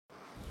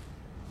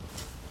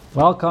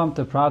Welcome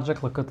to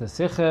Project Likkutei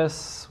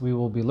Sichos. We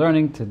will be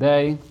learning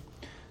today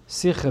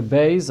Sicha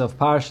Beis of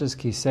Parshas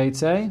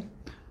teitze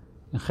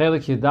in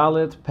Chelik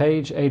Yudalit,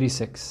 page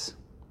 86.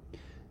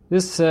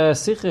 This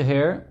Sicha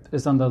here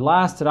is on the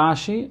last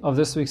Rashi of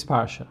this week's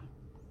Parsha.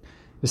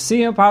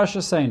 V'siyam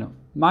Parsha Seinu,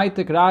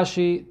 Maitik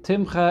Rashi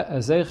Timcha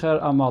Ezecher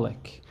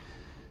Amalek.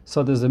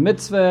 So there's a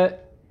mitzvah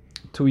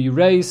to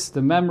erase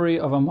the memory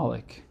of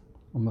Amalek.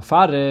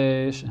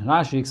 Umefarish, and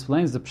Rashi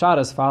explains the pshat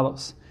as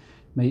follows.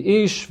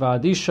 Me'ish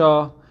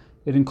v'adisha,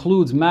 it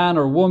includes man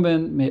or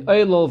woman.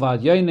 Me'eilol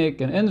v'adyonik,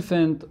 an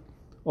infant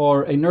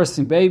or a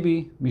nursing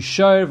baby.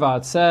 Misher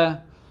v'atzeh,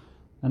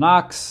 an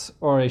ox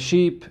or a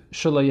sheep.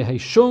 Shalei yehei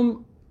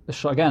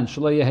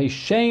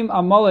shem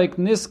Amalek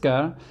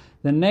niskar,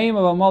 the name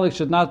of Amalek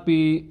should not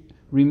be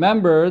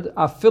remembered.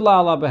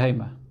 Afila ala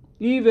behema,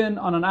 even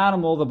on an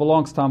animal that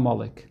belongs to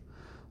Amalek.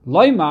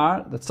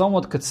 Loimar, that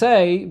someone could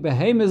say,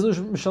 behema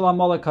zu shel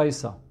Amalek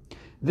haisa,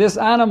 this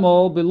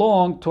animal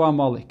belonged to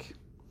Amalek.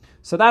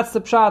 So that's the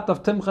pshat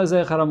of Timcha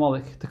Zecher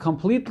Amalek, to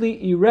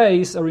completely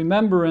erase a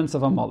remembrance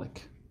of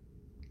Amalek.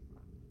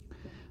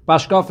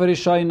 Bashkafer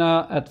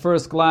Rishayna, at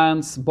first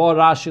glance, Bo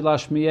Rashi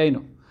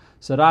Lashmienu.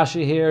 So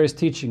Rashi here is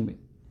teaching me.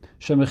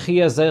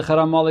 Shemechia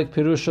Zecher Amalek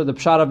Pirusha, the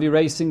pshat of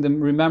erasing the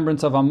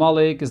remembrance of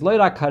Amalek, is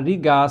Leirak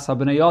Harigas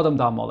HaBnei Yodam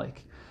da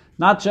Amalek.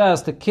 Not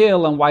just to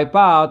kill and wipe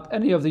out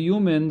any of the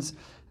humans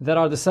that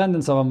are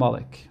descendants of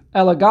Amalek.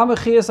 Elagam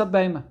Mechias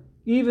HaBeima,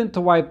 even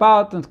to wipe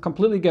out and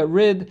completely get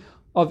rid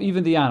of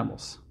even the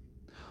animals.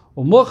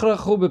 And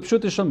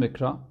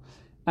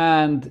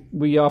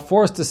we are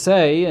forced to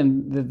say,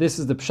 and this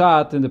is the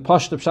pshat, in the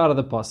pshat of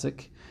the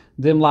pasuk,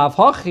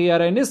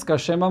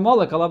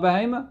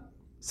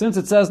 since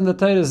it says in the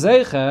teitze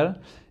Zecher,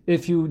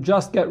 if you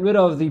just get rid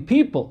of the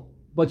people,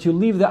 but you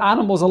leave the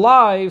animals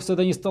alive, so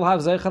then you still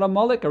have Zecher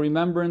Amalek, a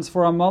remembrance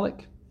for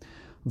Amalek.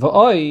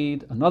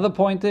 Another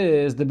point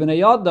is the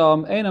Bnei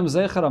Adam einam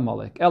Zecher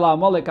Amalek, ela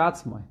Amalek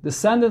atzmai.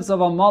 Descendants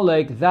of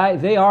Amalek,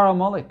 they are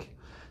Amalek.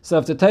 So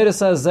if the Torah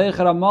says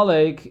Zecher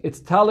Amalek, it's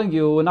telling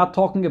you we're not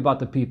talking about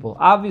the people.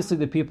 Obviously,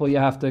 the people you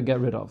have to get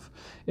rid of.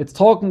 It's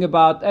talking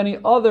about any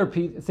other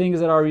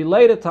things that are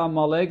related to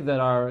Amalek, that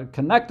are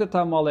connected to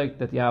Amalek,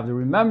 that you have the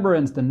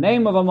remembrance, the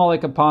name of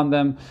Amalek upon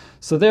them.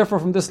 So therefore,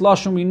 from this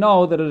lashon we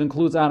know that it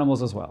includes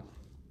animals as well.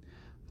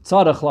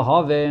 Tzarech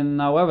lahavin.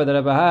 However, the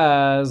Rebbe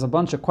has a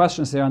bunch of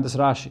questions here on this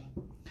Rashi.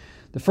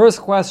 The first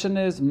question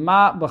is,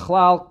 Ma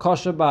b'chlal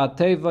kosher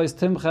ba'atevos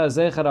timcha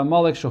zecher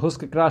Amalek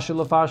shehuskek Rashi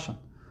lefarshan.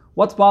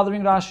 What's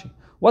bothering Rashi?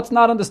 What's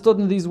not understood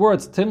in these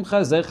words?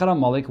 Timcha zecher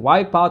Amalek,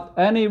 wipe out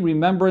any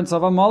remembrance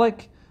of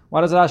Amalek.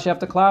 Why does Rashi have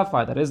to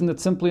clarify that? Isn't it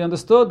simply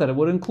understood that it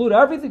would include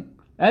everything?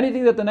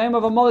 Anything that the name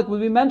of Amalek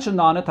would be mentioned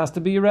on it has to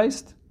be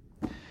erased.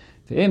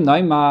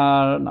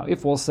 Now,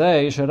 if we'll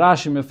say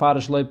Rashi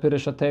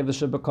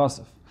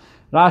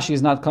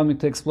is not coming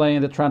to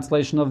explain the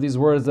translation of these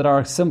words that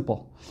are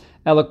simple.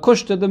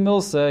 Elakushta de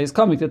milsa, he's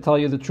coming to tell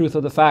you the truth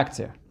of the facts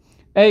here.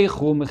 How do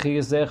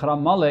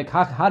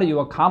you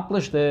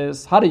accomplish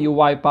this? How do you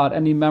wipe out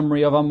any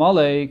memory of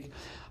Amalek?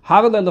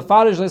 If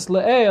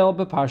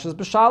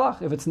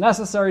it's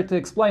necessary to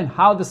explain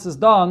how this is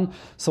done,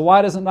 so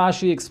why doesn't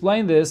Rashi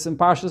explain this in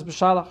Parshas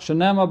B'Shalach? The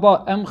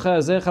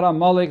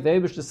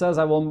Eibishter says,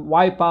 I will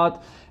wipe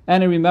out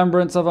any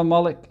remembrance of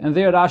Amalek. And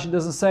there Rashi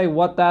doesn't say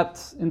what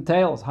that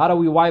entails. How do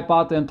we wipe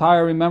out the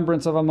entire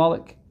remembrance of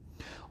Amalek?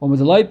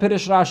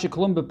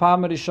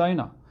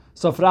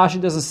 So if Rashi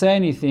doesn't say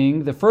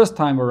anything the first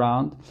time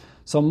around,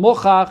 so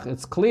Mochach,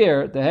 it's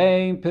clear, the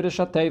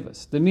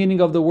meaning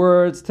of the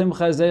words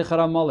Timcha Zecher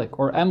Amalek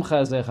or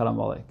Emcha Zecher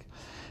Amalek.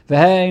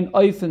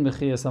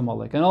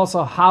 And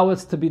also how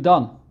it's to be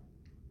done.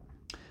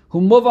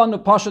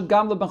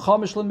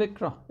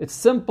 It's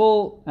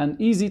simple and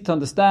easy to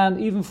understand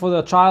even for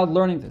the child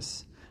learning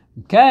this.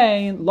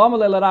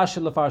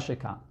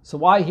 So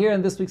why here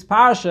in this week's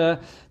Parsha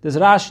does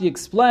Rashi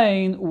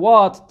explain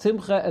what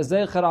Timcha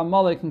Ezecher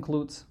Amalek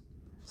includes?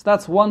 So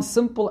that's one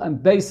simple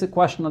and basic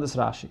question on this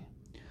Rashi.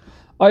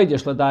 And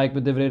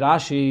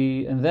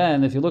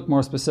then if you look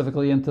more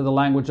specifically into the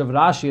language of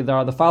Rashi, there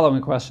are the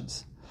following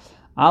questions.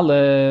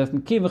 Aleph, so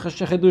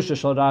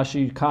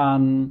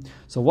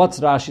what's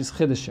Rashi's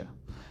chiddush?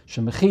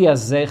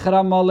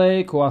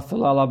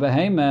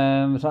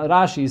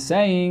 Rashi is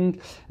saying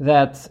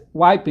that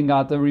wiping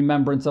out the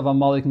remembrance of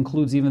Amalek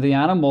includes even the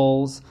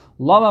animals.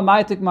 Why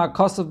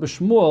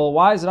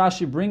is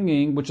Rashi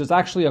bringing, which is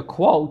actually a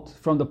quote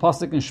from the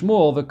pasuk in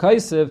Shmuel,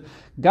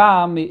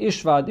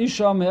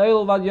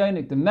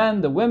 the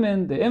men, the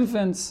women, the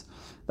infants?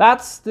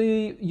 That's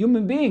the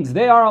human beings.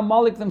 They are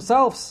Amalek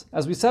themselves.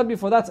 As we said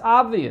before, that's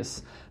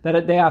obvious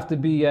that they have to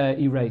be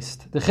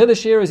erased. The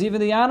chiddush here is even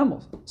the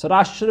animals. So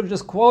Rashi should have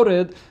just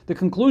quoted the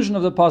conclusion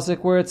of the pasuk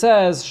where it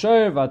says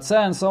Shor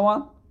v'atzeh and so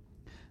on.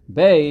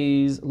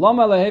 Beis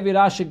lama lehevi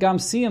Rashi gam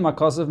siyam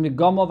akasav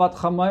migamol vat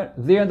chamer.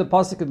 There in the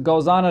pasuk it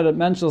goes on and it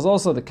mentions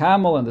also the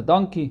camel and the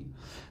donkey.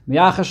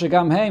 Miyachash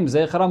gam heim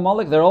zecher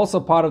Amalek. They're also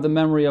part of the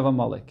memory of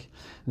Amalek.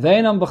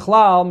 Veinam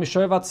b'chlal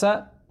mishor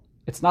v'atzeh.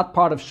 It's not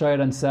part of Shor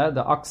and Seh,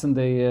 the ox and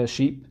the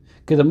sheep.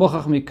 If the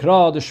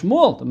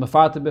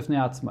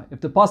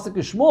pasuk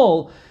is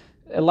Shmuel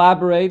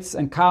elaborates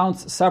and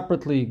counts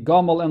separately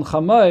Gomel and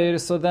Chamer,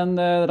 so then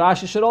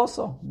Rashi should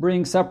also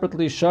bring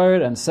separately Shor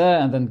and Se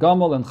and then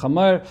Gomel and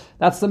Chamer.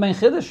 That's the main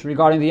chiddush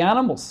regarding the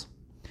animals.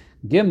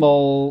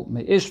 Gimel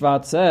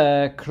me'ishvat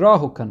se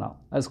krahu kanal.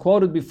 As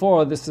quoted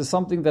before, this is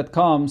something that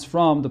comes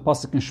from the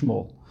pasuk in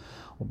Shmuel.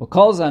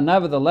 Because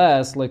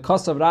nevertheless, like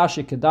kosav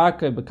Rashi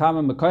kedarke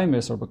bekame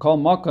mekaymis or bekol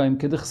makayim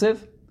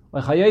kedichsiv.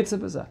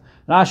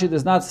 Rashi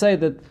does not say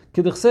that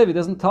kedichsiv. He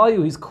doesn't tell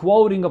you he's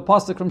quoting a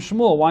pasuk from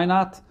Shmuel. Why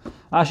not?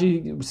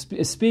 Rashi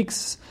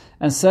speaks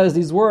and says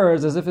these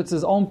words as if it's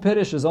his own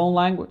piddush, his own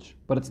language,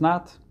 but it's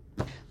not.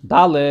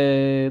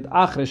 Daled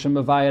achre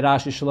shemavai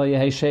Rashi shelo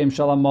yehi shem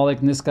shel Amalek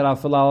niskara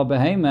filal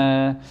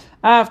behema.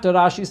 After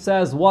Rashi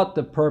says what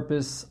the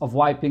purpose of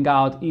wiping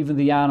out even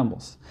the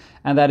animals,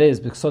 and that is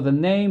because so the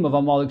name of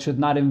Amalek should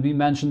not even be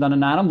mentioned on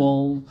an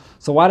animal.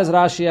 So why does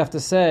Rashi have to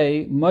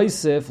say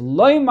Moisif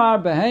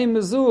loymar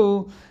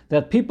behemazu,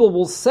 that people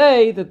will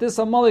say that this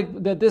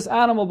Amalek, that this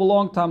animal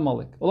belonged to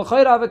Amalek?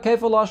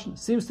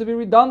 Seems to be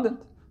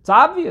redundant. It's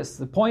obvious.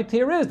 The point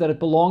here is that it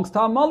belongs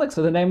to Amalek,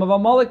 so the name of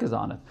Amalek is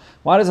on it.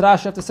 Why does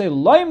Rashi have to say,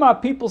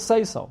 Loimar, people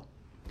say so?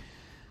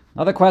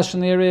 Another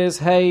question here is,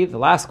 hey, the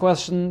last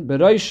question,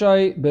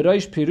 Beroish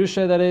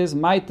Pirusha, that is,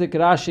 Maitik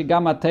Rashi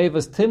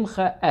Gamatevas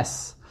Timcha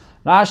Es.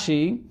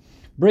 Rashi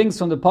brings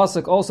from the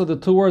pasuk also the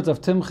two words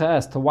of Timcha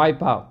Es, to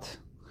wipe out.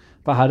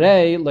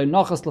 Vaharei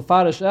Loinochas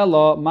Lefarish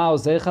Elo Mao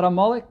Zecher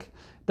Amalek.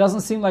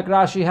 Doesn't seem like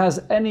Rashi has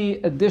any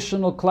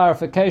additional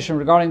clarification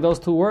regarding those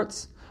two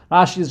words.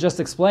 Rashi is just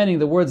explaining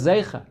the word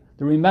Zeicha,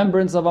 the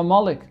remembrance of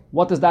Amalek.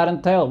 What does that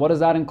entail? What does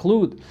that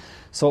include?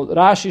 So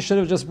Rashi should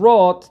have just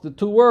brought the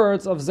two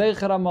words of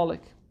Zeicher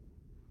Amalek.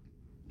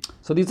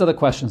 So these are the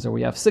questions there.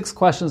 We have 6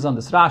 questions on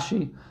this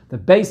Rashi. The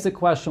basic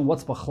question,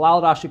 what's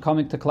B'chlal Rashi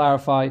coming to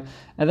clarify?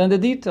 And then the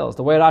details.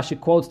 The way Rashi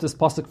quotes this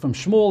pasuk from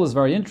Shmuel is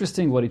very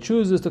interesting. What he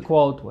chooses to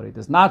quote, what he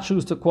does not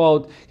choose to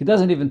quote. He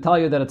doesn't even tell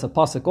you that it's a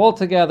pasuk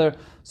altogether.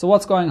 So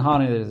what's going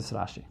on in this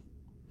Rashi?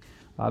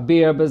 The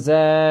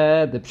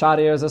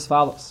pshat is as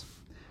follows.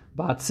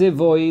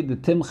 Ba'tzivoi the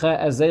timcha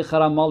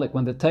ezeichar Amalek.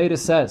 When the teitze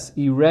says,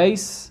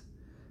 erase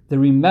the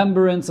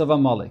remembrance of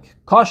Amalek.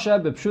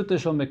 Kasha b'pshuta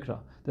shel mikra.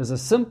 There's a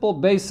simple,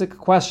 basic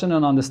question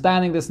and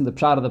understanding this in the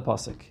pshat of the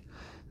pasuk.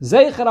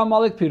 Zeichar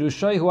Amalek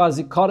pirushay hu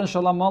azikaron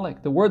shel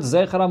Amalek. The word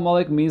zeichar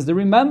Amalek means the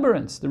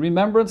remembrance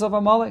of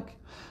Amalek.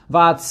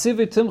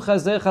 Va'tzivi timcha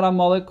zeichar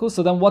Amalek.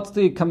 So then what's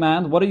the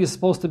command? What are you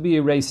supposed to be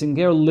erasing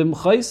here?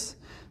 Limchais.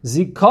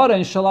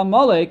 Zikaron shel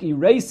Amalek,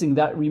 erasing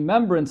that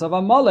remembrance of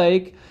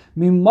Amalek,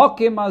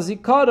 mimokim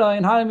azikara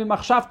in harim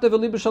machshavte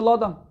v'liba shel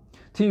adam.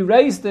 To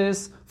erase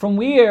this from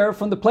where?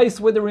 From the place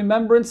where the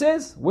remembrance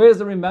is. Where's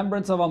the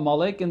remembrance of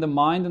Amalek? In the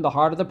mind and the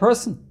heart of the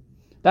person.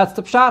 That's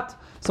the pshat.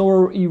 So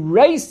we're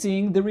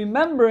erasing the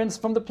remembrance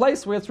from the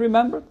place where it's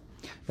remembered.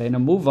 Then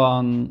move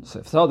on.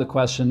 So the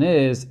question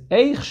is,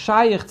 Eich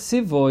shayich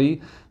tzivoy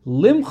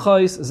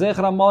limchos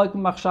zecher Amalek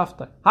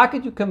machshavte. How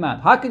could you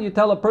command? How can you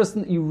tell a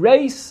person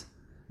erase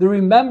the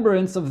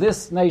remembrance of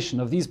this nation,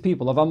 of these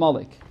people, of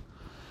Amalek?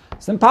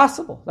 It's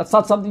impossible. That's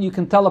not something you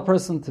can tell a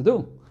person to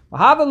do.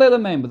 But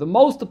the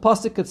most the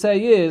pasuk could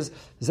say is,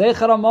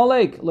 Zeichar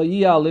Amalek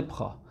la'yia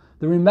lipcha.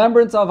 The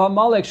remembrance of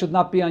Amalek should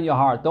not be on your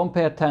heart. Don't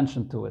pay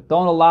attention to it.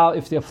 Don't allow,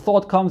 if the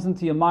thought comes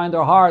into your mind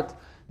or heart,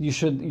 you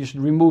should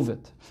remove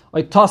it.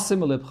 Remove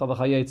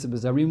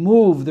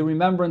the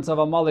remembrance of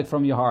Amalek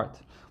from your heart.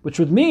 Which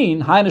would mean,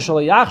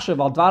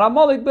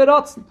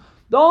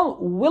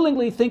 don't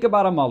willingly think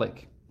about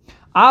Amalek.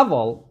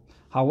 Aval,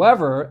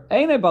 however,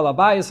 a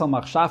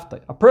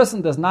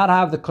person does not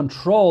have the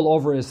control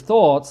over his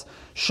thoughts,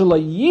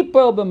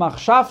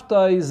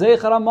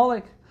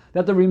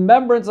 that the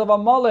remembrance of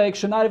Amalek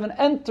should not even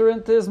enter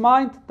into his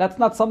mind. That's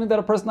not something that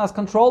a person has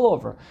control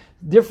over.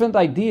 Different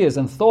ideas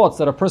and thoughts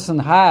that a person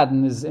had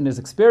in his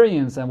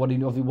experience and what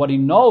he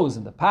knows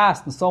in the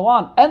past and so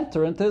on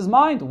enter into his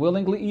mind,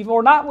 willingly even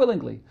or not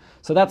willingly.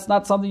 So that's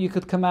not something you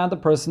could command a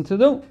person to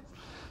do.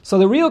 So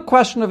the real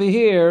question over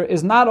here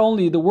is not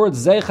only the word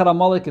Zeichar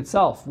Amalek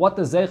itself, what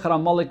does Zeichar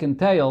Amalek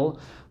entail,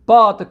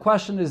 but the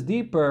question is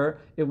deeper.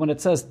 When it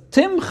says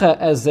Timcha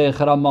as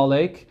Zeichar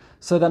Amalek,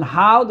 so then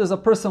how does a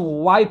person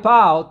wipe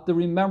out the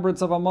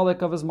remembrance of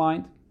Amalek of his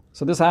mind?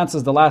 So this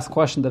answers the last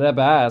question that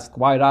Rebbe asked,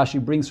 why Rashi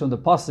brings from the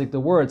pasuk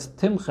the words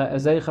Timcha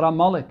as Zeichar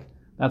Amalek.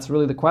 That's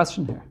really the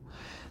question here.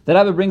 The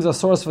Rebbe brings a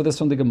source for this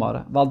from the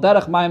Gemara. Val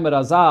derech maimer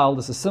azal,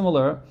 this is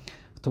similar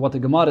to what the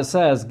Gemara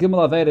says,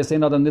 Gimel Averis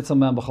ein adam nitzal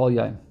mehem b'chol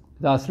yom.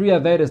 There are 3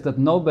 Averis that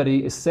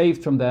nobody is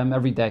saved from them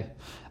every day.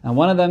 And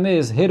one of them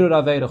is Hirur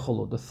Avera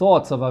Chulu, the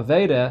thoughts of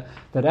Avera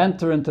that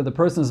enter into the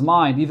person's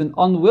mind, even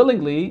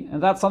unwillingly,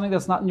 and that's something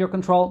that's not in your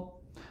control.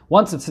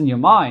 Once it's in your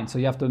mind, so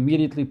you have to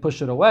immediately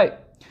push it away.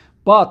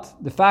 But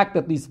the fact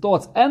that these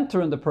thoughts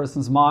enter in the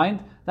person's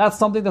mind, that's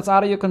something that's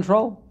out of your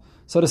control.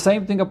 So the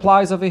same thing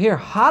applies over here.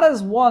 How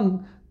does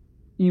one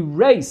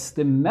erase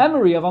the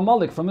memory of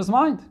Amalek from his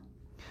mind?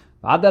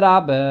 On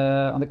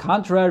the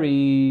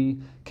contrary,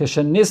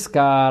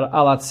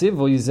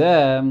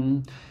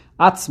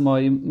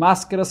 Atzmoi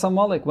maskeras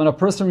Amalek. When a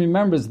person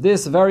remembers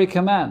this very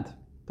command,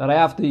 that I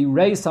have to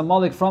erase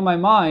Amalek from my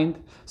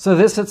mind, so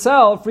this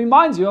itself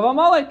reminds you of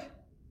Amalek.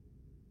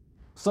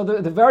 So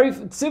the very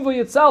tzivui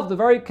itself, the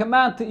very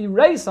command to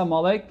erase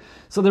Amalek,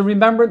 so the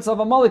remembrance of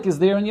Amalek is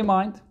there in your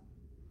mind.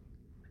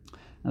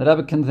 And the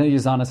Rebbe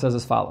continues on and says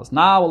as follows.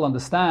 Now we'll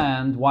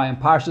understand why in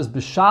Parshas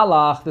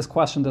B'Shalach this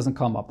question doesn't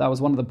come up. That was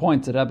one of the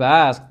points that Rebbe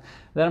asked.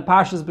 That in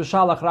Parshas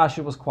B'Shalach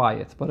Rashi was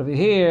quiet. But over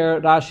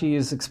here, Rashi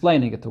is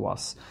explaining it to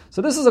us.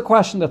 So this is a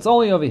question that's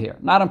only over here,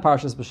 not in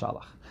Parshas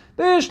B'Shalach.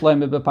 So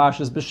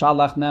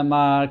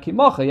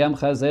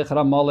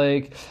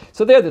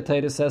there the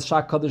teitze says,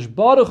 Shakadosh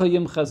Baruch Hu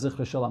yimcha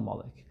zichra shel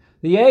Amalek.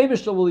 The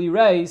Eibishter will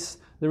erase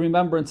the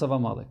remembrance of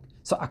Amalek.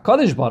 So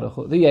HaKadosh Baruch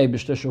Hu, the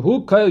Eibishter,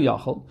 shehu kol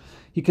yachol,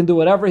 he can do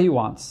whatever he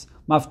wants.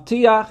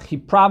 Maftiach, he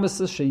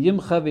promises,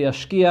 sheyimcha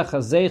v'yashkiach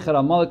hazecher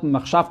Amalek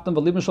m'machshavtem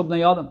v'libim shel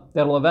bnei adam.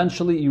 That will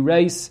eventually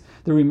erase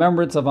the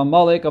remembrance of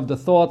Amalek, of the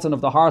thoughts and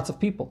of the hearts of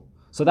people.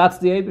 So that's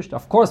the Eibishter.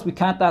 Of course, we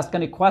can't ask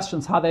any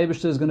questions how the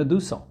Eibishter is going to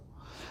do so.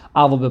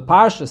 Here,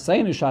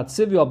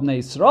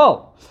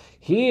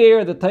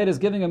 the teitze is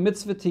giving a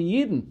mitzvah to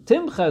Yidden.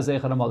 Timcha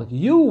zecher Amalek.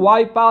 You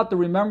wipe out the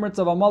remembrance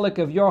of Amalek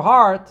of your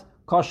heart.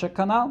 Kasha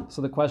kanal.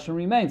 So the question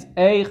remains: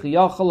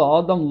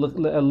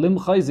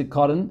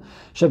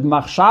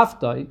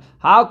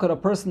 how could a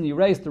person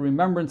erase the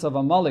remembrance of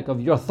Amalek of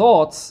your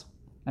thoughts?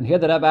 And here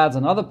the Rebbe adds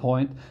another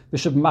point: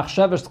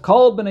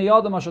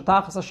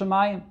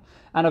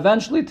 and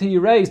eventually to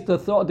erase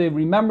the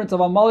remembrance of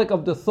Amalek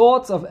of the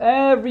thoughts of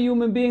every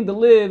human being that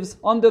lives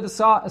under the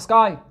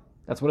sky.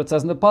 That's what it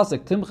says in the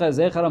pasuk. Timcha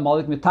zecher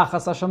Amalek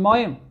mitachas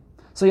hashamayim.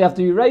 So you have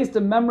to erase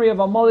the memory of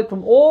Amalek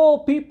from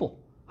all people.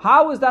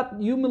 How is that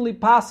humanly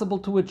possible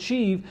to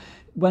achieve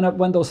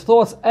when those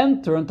thoughts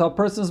enter into a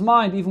person's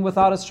mind, even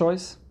without his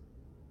choice?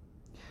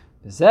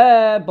 So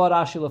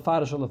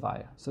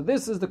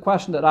this is the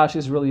question that Rashi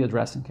is really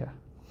addressing here.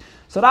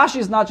 So Rashi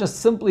is not just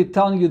simply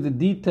telling you the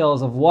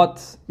details of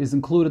what is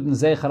included in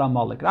Zecher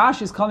Amalek.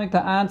 Rashi is coming to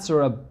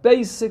answer a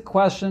basic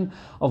question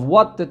of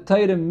what the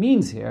Torah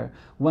means here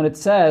when it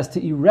says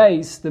to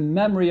erase the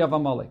memory of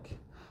Amalek.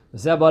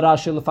 So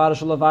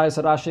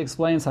Rashi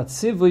explains,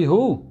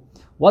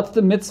 what's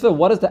the mitzvah?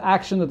 What is the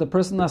action that the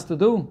person has to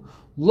do?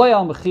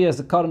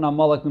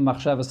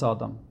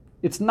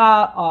 It's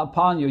not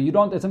upon you.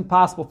 It's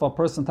impossible for a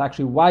person to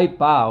actually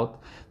wipe out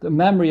the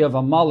memory of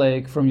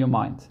Amalek from your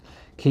mind.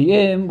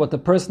 Kiyim, what the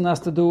person has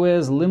to do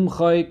is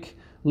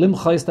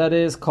limchois, that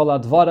is kol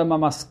advarim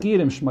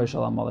hamaskirim shmoi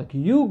shel Amalek.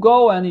 You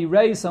go and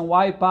erase and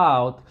wipe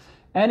out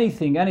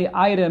anything, any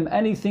item,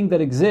 anything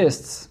that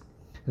exists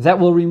that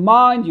will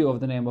remind you of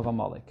the name of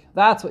Amalek.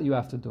 That's what you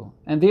have to do.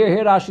 And here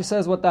Rashi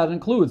says what that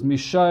includes: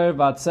 mishar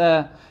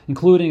vatzeh,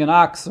 including an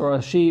ox or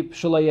a sheep.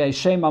 Shalei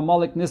shem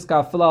Amalek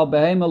niska filal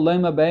behema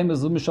lema behema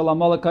zum shel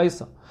Amalek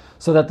kaisa.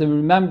 So that the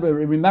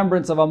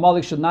remembrance of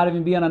Amalek should not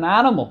even be on an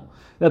animal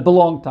that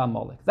belonged to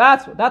Amalek.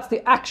 That's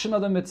the action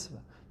of the mitzvah,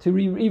 to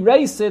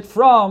erase it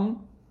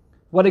from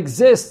what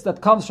exists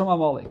that comes from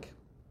Amalek.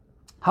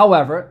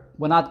 However,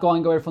 we're not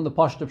going away from the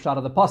pashut pshat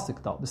of the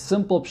pasuk though. The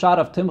simple pshat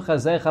of Timcha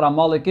Zecher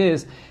Amalek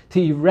is to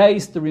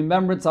erase the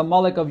remembrance of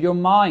Amalek of your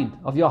mind,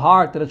 of your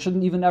heart, that it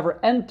shouldn't even ever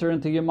enter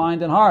into your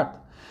mind and heart.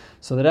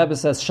 So the Rebbe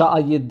says,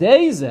 Sha'al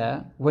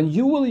Yedei, when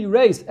you will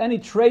erase any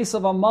trace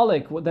of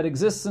Amalek that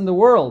exists in the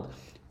world,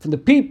 from the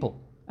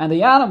people and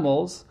the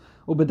animals,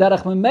 and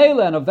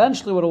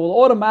eventually what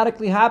will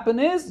automatically happen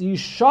is the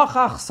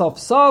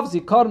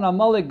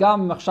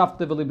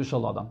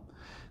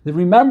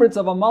remembrance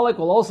of Amalek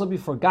will also be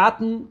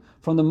forgotten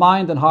from the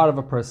mind and heart of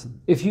a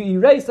person. If you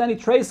erase any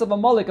trace of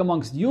Amalek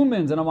amongst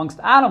humans and amongst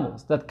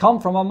animals that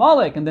come from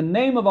Amalek, and the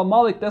name of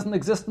Amalek doesn't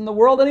exist in the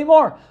world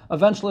anymore,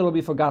 eventually it will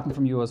be forgotten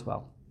from you as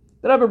well.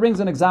 The Rebbe brings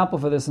an example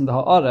for this in the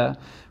Ha'ara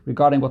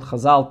regarding what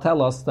Chazal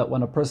tell us, that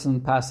when a person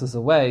passes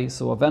away,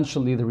 so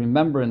eventually the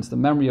remembrance, the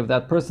memory of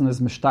that person is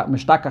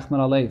mishtakach min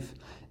alev.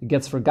 It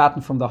gets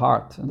forgotten from the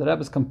heart. And the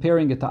Rebbe is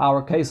comparing it to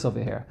our case over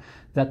here.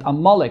 That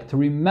Amalek, to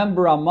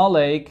remember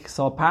Amalek,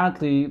 so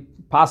apparently,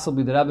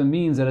 possibly the Rebbe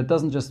means that it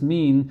doesn't just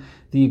mean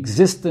the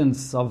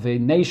existence of a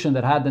nation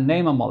that had the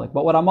name Amalek,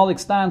 but what Amalek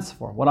stands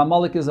for, what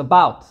Amalek is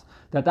about.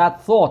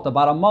 That thought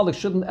about Amalek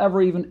shouldn't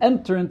ever even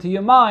enter into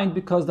your mind,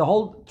 because the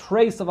whole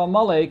trace of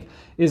Amalek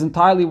is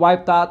entirely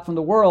wiped out from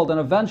the world, and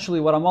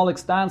eventually what Amalek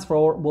stands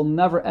for will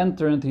never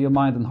enter into your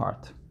mind and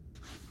heart.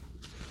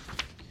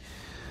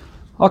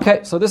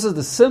 Okay, so this is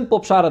the simple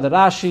pshat of the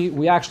Rashi.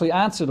 We actually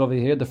answered over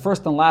here the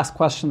first and last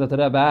question that the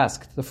Rebbe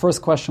asked. The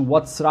first question,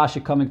 what's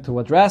Rashi coming to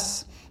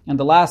address? And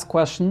the last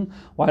question,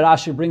 why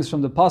Rashi brings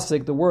from the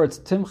pasuk the words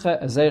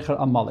Timcha Zecher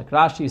Amalek.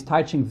 Rashi is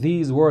teaching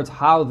these words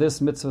how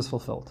this mitzvah is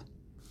fulfilled.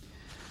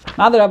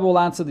 Now the Rebbe will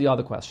answer the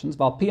other questions.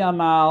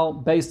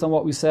 Based on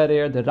what we said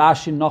here, the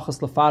Rashi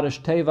nochas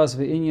lefarish tevas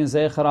ve'inyan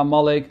zecher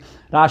Amalek.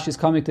 Rashi is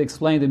coming to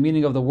explain the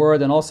meaning of the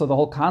word and also the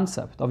whole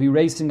concept of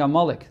erasing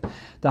Amalek.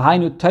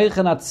 Rashi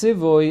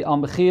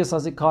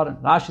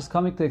is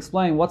coming to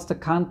explain what's the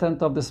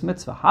content of this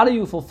mitzvah. How do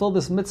you fulfill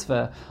this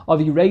mitzvah of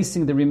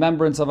erasing the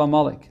remembrance of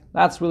Amalek?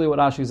 That's really what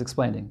Rashi is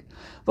explaining.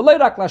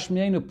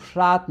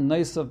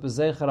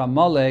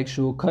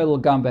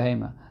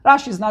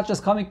 Rashi is not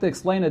just coming to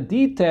explain a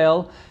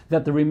detail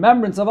that the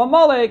remembrance of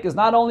Amalek is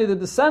not only the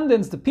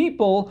descendants, the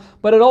people,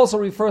 but it also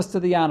refers to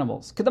the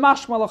animals. As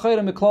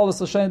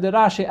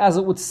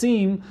it would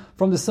seem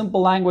from the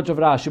simple language of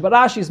Rashi. But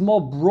Rashi is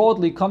more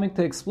broadly coming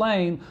to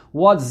explain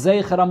what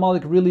Zecher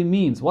Amalek really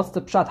means. What's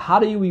the pshat? How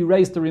do you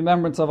erase the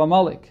remembrance of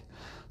Amalek?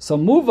 So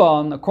move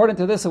on. According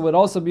to this, it would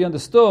also be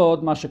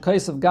understood why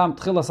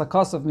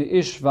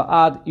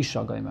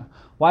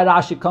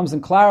Rashi comes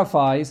and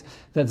clarifies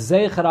that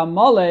Zecher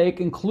Amalek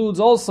includes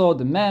also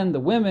the men, the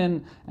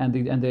women, and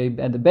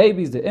the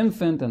babies, the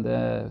infant and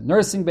the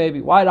nursing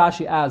baby. Why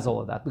Rashi adds all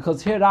of that?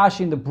 Because here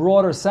Rashi, in the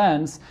broader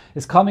sense,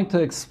 is coming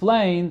to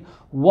explain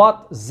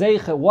what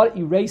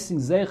erasing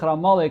Zecher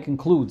Amalek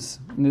includes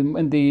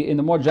in the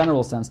more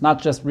general sense,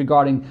 not just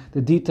regarding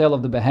the detail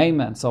of the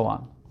behemoth and so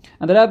on.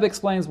 And the Rebbe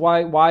explains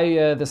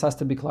why this has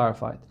to be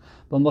clarified.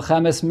 But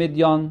Milchemes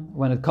Midyan,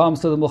 when it comes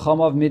to the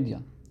Milchama of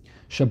Midyan,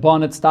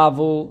 Shaban et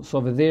Stavu, so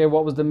over there,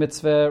 what was the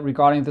mitzvah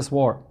regarding this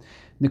war?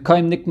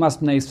 Nikaim Nikmas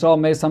Bnei Yisrael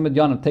Meis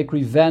HaMidyanim, take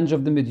revenge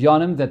of the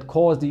Midyanim that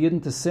caused the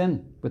Yidden to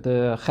sin with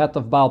the chet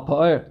of Baal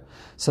Pa'er.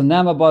 So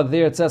Nemabah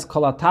there it says,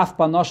 Kol ataf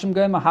banoshim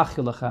goyim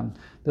ahachil lechem.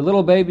 The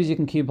little babies you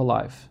can keep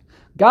alive.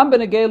 Gam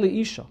benegei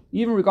leisha,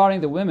 even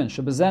regarding the women,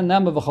 shebezen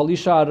nema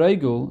v'chalisha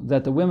aregu,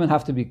 that the women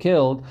have to be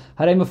killed.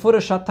 Harei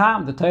mefurish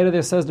hatam. The Torah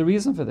there says the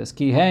reason for this.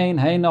 Ki hein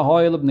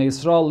nahoy lebnei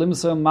Yisrael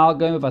limsa mal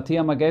goyim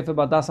v'atiyam magefa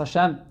badas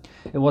Hashem.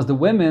 It was the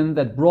women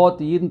that brought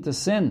the Yidden to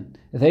sin.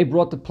 They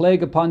brought the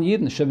plague upon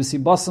Yidden.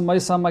 Shebesibasa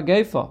maisa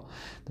magefa.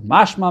 The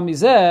mashma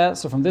mizeh.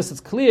 So from this it's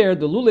clear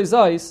the lulei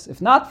zayis.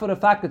 If not for the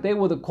fact that they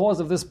were the cause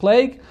of this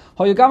plague,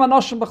 so the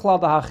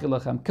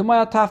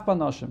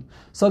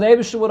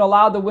Eibusha would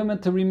allow the women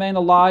to remain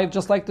alive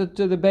just like to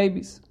the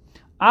babies.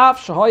 Although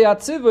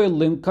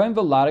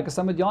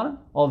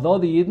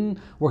the Yidden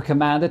were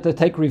commanded to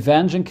take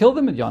revenge and kill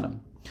the Midyanim.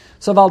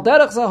 So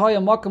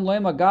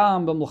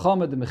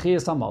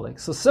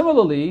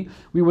similarly,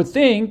 we would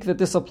think that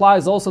this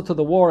applies also to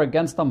the war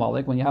against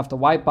Amalek, when you have to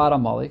wipe out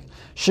Amalek.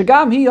 Here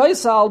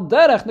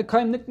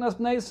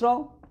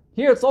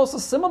it's also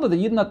similar. The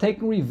Yidden are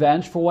taking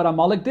revenge for what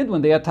Amalek did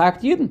when they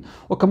attacked Yidden.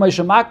 Or as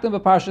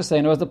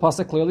the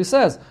Pasuk clearly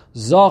says,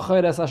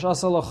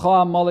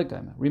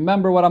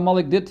 remember what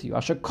Amalek did to you.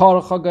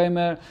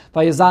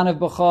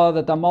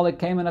 That Amalek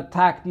came and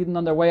attacked Yidden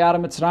on their way out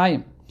of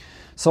Mitzrayim.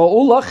 So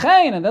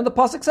Ulachain, and then the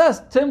pasuk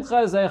says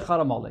Timcha Zecher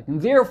Amalek, and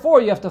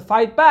therefore you have to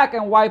fight back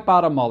and wipe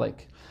out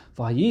Amalek.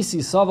 So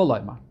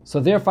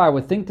therefore I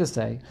would think to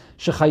say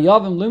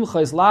Shechayavim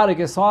Limcha is Larig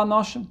Esha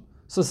Noshim.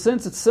 So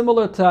since it's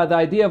similar to the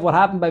idea of what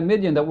happened by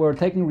Midian, that we're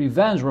taking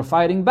revenge, we're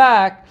fighting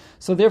back,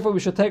 so therefore we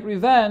should take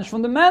revenge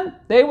from the men.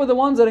 They were the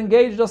ones that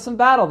engaged us in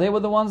battle. They were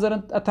the ones that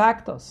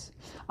attacked us.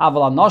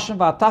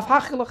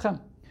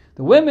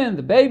 The women,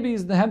 the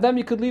babies, them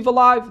you could leave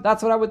alive.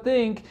 That's what I would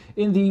think.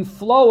 In the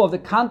flow of the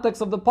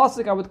context of the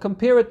pasuk, I would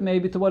compare it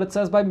maybe to what it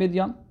says by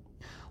Midian.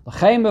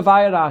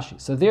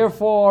 So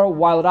therefore,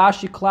 while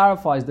Rashi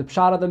clarifies the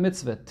pshat of the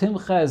mitzvah,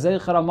 Timche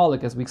Zecher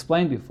Amalek, as we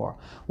explained before,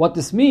 what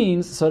this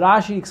means, so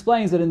Rashi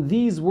explains that in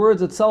these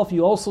words itself,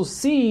 you also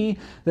see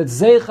that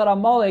Zecher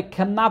Amalek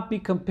cannot be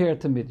compared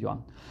to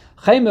Midian.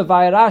 So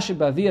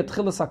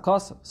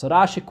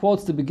Rashi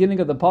quotes the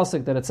beginning of the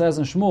pasuk that it says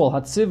in Shmuel,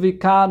 Hatzivi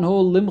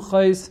kanhu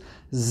limchais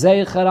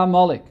Zecher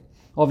Amalek.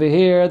 Over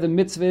here, the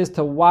mitzvah is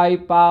to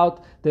wipe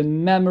out the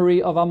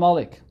memory of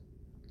Amalek.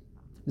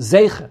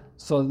 Zecher.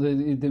 So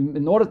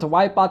in order to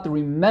wipe out the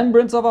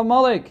remembrance of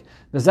Amalek,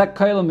 men,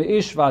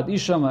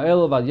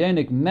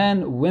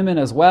 women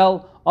as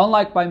well,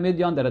 unlike by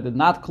Midian that it did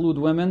not include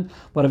women,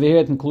 but over here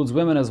it includes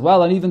women as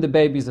well, and even the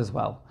babies as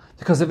well.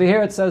 Because over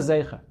here it says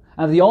Zecher.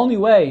 And the only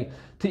way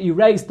to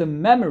erase the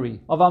memory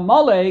of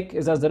Amalek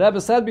is, as the Rebbe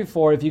said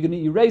before, if you're going to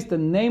erase the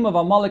name of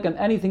Amalek and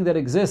anything that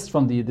exists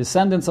from the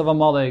descendants of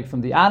Amalek,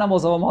 from the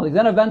animals of Amalek,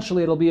 then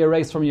eventually it'll be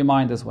erased from your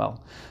mind as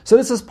well. So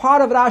this is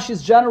part of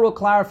Rashi's general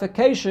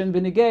clarification,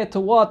 b'negeh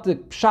to what the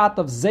pshat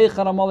of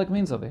Zecher Amalek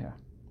means over here.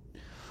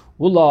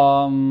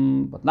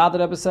 But now the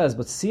Rebbe says,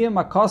 but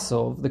Siyam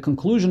Akasov, the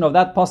conclusion of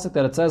that pasuk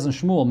that it says in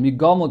Shmuel,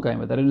 Migomel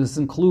Gaimer, that it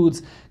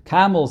includes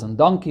camels and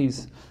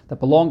donkeys that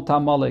belong to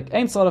Amalek.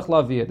 Ein tzarich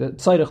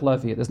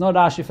laviyah, there's no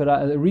Rashi for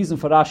a reason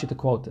for Rashi to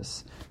quote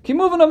this.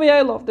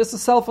 This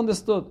is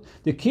self-understood.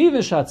 The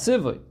kivin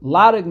shatzivui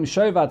larig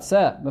mishoy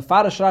vatzeh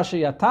mefarash Rashi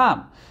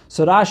yatam.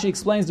 So Rashi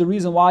explains the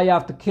reason why you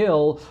have to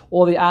kill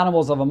all the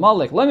animals of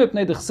Amalek. And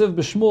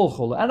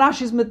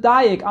Rashi's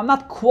medayik. I'm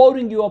not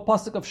quoting you a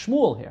pasuk of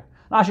Shmuel here.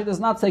 Rashi does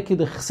not say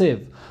Kiddush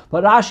Chsiv,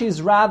 but Rashi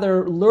is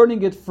rather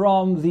learning it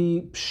from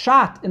the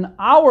pshat in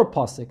our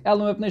pasuk.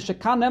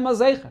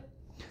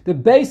 The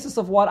basis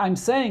of what I'm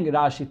saying,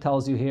 Rashi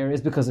tells you here,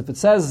 is because if it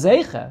says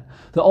Zeicha,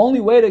 the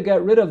only way to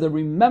get rid of the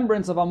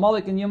remembrance of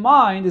Amalek in your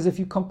mind is if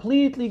you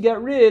completely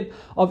get rid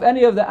of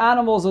any of the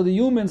animals or the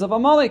humans of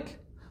Amalek.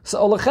 So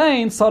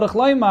Olachein, Tzarech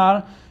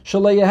Loimar,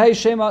 Shalei Yehei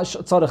Shema,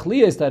 Tzarech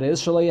Liyas, that is,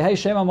 Shalei Yehei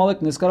Shema Amalek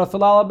Niskar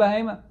Afilala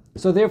Behema.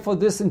 So therefore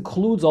this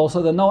includes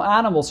also that no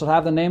animal should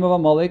have the name of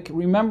Amalek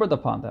remembered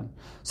upon them.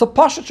 So So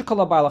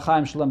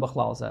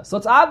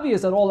it's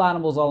obvious that all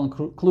animals are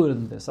included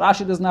in this.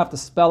 Rashi doesn't have to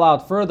spell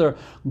out further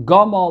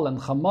Gamal and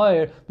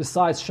Chamayr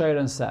besides Sheir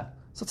and Seh.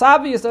 So it's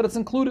obvious that it's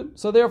included.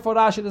 So therefore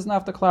Rashi doesn't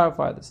have to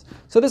clarify this.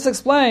 So this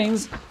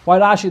explains why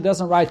Rashi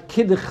doesn't write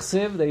Kidduch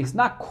Siv, that he's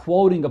not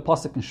quoting a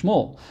pasuk in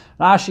Shmuel.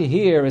 Rashi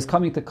here is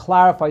coming to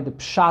clarify the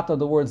pshat of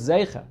the word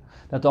Zeicha,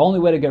 that the only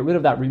way to get rid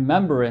of that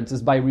remembrance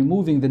is by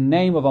removing the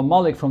name of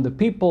Amalek from the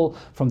people,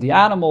 from the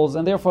animals,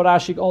 and therefore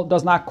Rashi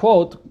does not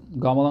quote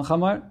Gamal and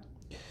Chamar.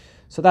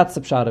 So that's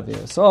the pshat of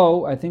here.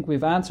 So I think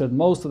we've answered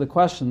most of the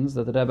questions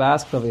that the Rebbe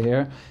asked over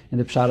here in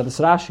the pshat of this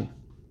Rashi.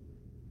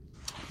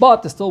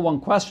 But there's still one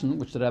question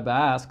which the Rebbe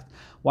asked.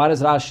 Why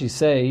does Rashi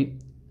say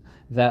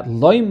that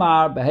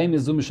Loimar Behem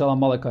Izum Shel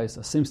Amalek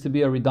Kaisa? Seems to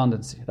be a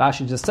redundancy.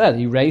 Rashi just said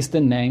he raised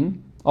the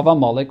name of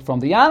Amalek from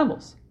the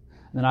animals.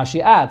 And then Rashi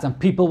adds, and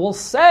people will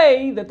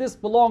say that this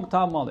belonged to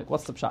Amalek.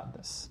 What's the pshat in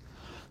this?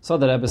 So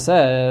the Rebbe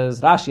says,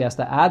 Rashi has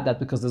to add that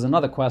because there's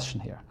another question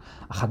here.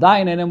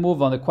 Achadayin and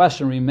move on. The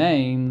question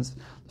remains,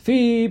 that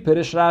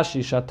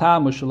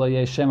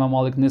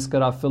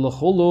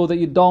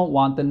you don't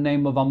want the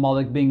name of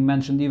Amalek being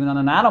mentioned even on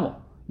an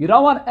animal. You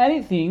don't want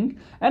anything,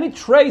 any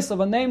trace of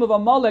a name of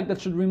Amalek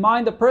that should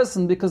remind a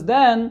person, because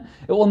then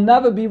it will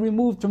never be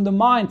removed from the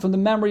mind, from the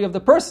memory of the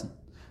person.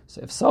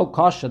 So if so,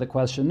 kasha, the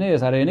question is,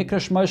 the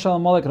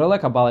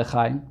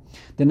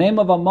name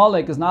of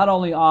Amalek is not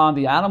only on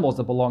the animals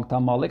that belong to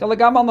Amalek,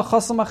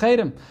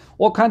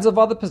 all kinds of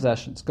other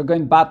possessions.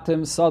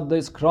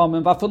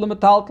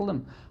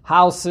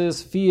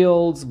 Houses,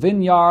 fields,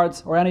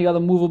 vineyards, or any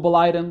other movable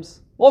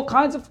items. All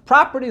kinds of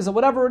properties or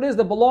whatever it is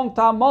that belong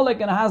to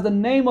Amalek and it has the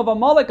name of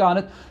Amalek on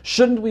it.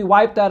 Shouldn't we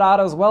wipe that out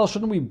as well?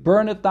 Shouldn't we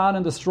burn it down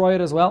and destroy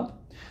it as well?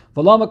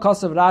 So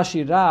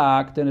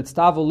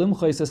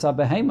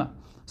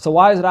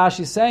why is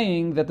Rashi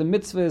saying that the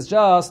mitzvah is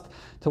just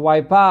to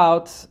wipe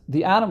out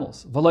the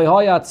animals? And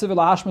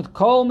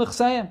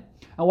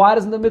why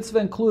doesn't the mitzvah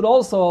include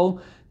also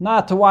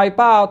not to wipe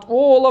out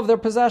all of their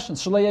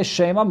possessions? So the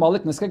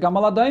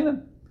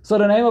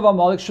name of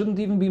Amalek shouldn't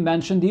even be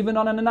mentioned even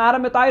on an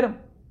inanimate item,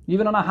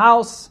 even on a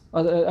house,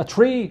 a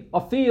tree, a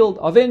field,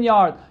 a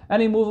vineyard,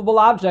 any movable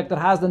object that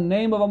has the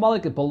name of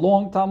Amalek, it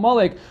belonged to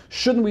Amalek.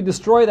 Shouldn't we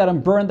destroy that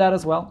and burn that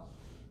as well?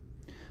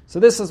 So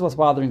this is what's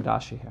bothering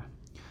Rashi here.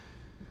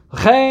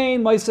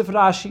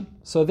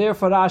 So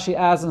therefore Rashi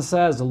adds and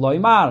says,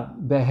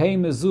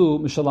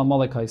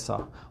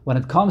 when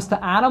it comes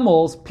to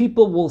animals,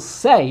 people will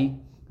say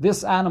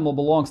this animal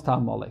belongs to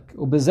Amalek.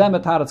 And with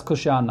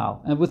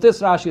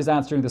this Rashi is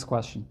answering this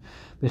question.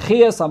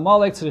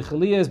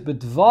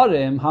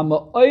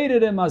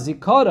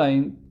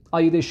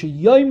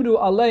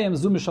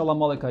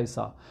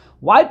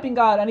 Wiping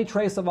out any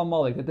trace of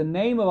Amalek, that the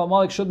name of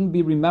Amalek shouldn't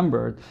be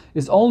remembered,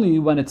 is only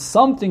when it's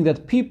something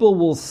that people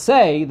will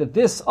say that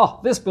this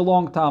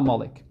belonged to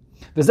Amalek.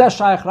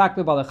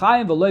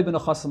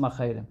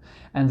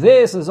 And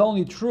this is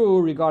only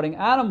true regarding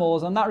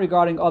animals and not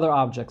regarding other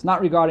objects,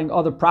 not regarding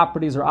other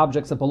properties or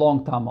objects that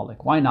belong to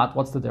Amalek. Why not?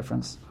 What's the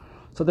difference?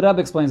 So the Rebbe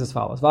explains as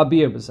follows.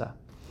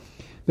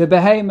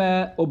 Animals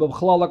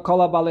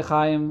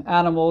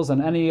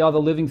and any other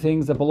living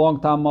things that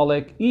belong to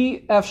Amalek, you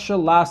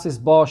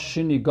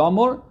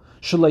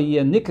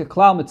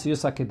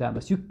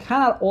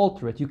cannot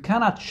alter it, you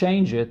cannot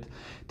change it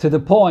to the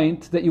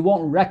point that you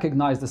won't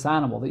recognize this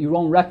animal, that you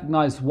won't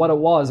recognize what it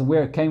was and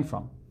where it came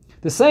from.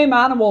 The same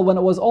animal, when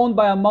it was owned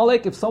by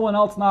Amalek, if someone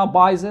else now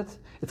buys it,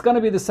 it's going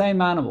to be the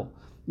same animal.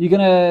 You're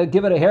going to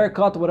give it a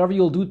haircut, whatever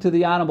you'll do to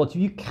the animal,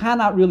 you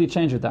cannot really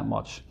change it that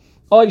much.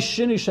 Or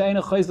even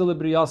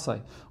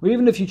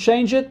if you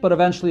change it, but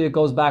eventually it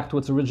goes back to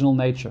its original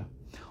nature.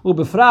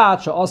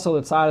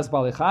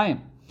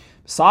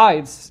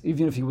 Besides,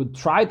 even if you would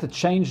try to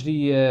change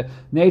the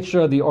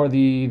nature or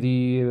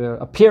the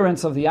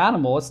appearance of the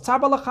animal, it's tzar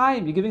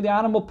balachayim. You're giving the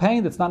animal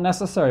pain that's not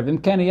necessary. You're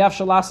not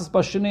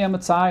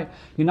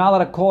allowed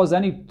to cause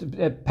any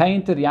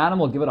pain to the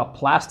animal, give it a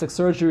plastic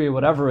surgery or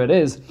whatever it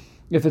is,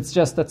 if it's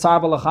just a tzar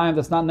balachayim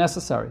that's not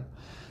necessary.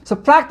 So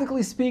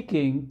practically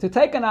speaking, to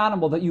take an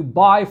animal that you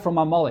buy from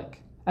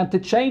Amalek and to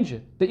change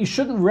it, that you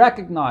shouldn't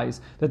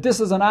recognize that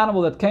this is an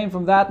animal that came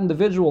from that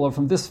individual or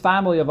from this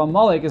family of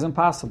Amalek, is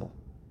impossible.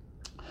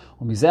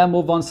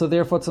 So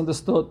therefore it's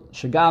understood.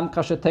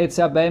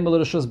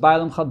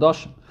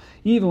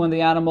 Even when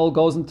the animal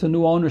goes into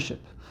new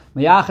ownership.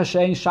 So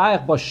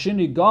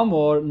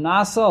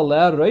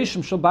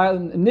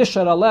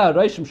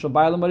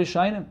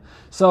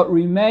it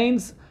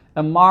remains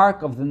a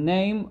mark of the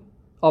name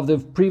of the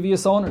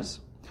previous owners.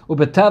 So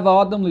if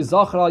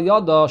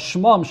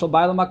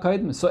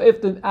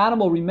the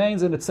animal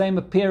remains in its same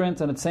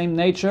appearance and its same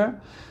nature,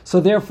 so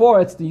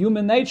therefore it's the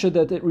human nature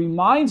that it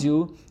reminds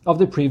you of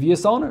the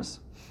previous owners.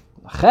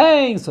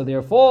 So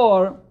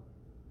therefore,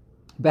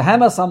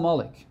 behemoths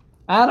Amalek,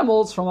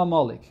 animals from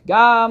Amalek,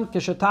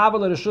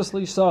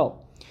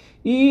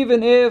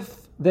 even if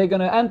they're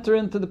going to enter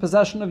into the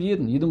possession of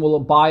Yidden. Yidden will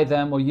buy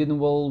them, or Yidden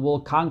will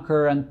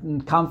conquer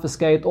and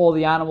confiscate all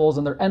the animals,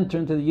 and they're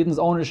entering into the Yidden's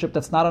ownership.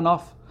 That's not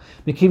enough.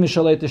 It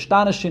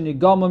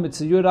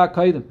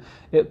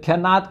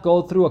cannot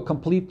go through a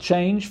complete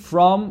change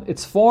from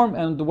its form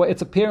and the way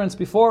its appearance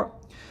before.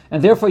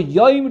 And therefore,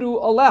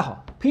 Yoimru Aleha,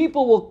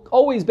 people will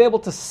always be able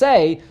to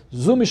say,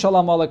 Zu mishal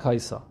Amalek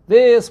haisa.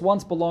 This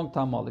once belonged to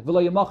Amalek.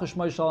 V'lo yemachish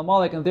mishal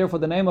Amalek, and therefore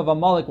the name of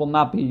Amalek will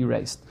not be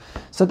erased.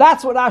 So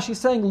that's what Rashi is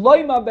saying.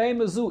 Loima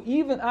be'emazu,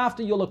 even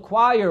after you'll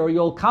acquire or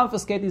you'll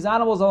confiscate these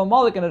animals of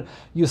Amalek and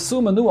you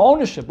assume a new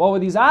ownership over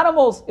these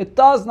animals, it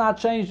does not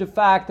change the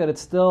fact that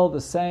it's still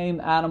the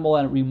same animal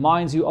and it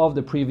reminds you of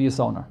the previous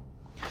owner.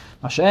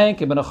 Which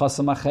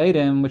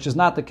is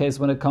not the case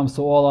when it comes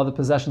to all other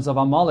possessions of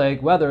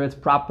Amalek, whether it's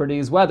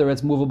properties, whether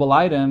it's movable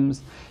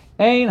items.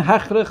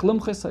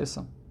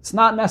 It's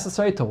not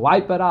necessary to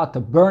wipe it out, to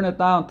burn it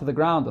down to the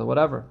ground or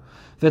whatever.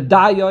 And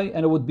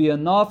it would be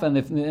enough, and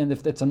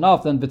if it's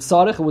enough, then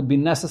it would be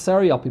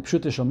necessary, at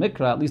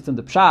least in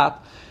the pshat,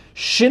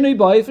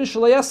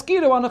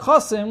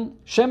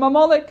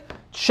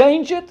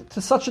 change it to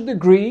such a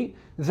degree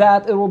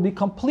that it will be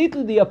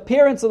completely, the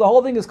appearance of the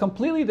whole thing is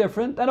completely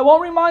different, and it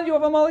won't remind you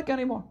of Amalek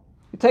anymore.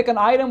 You take an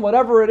item,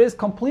 whatever it is,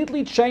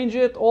 completely change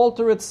it,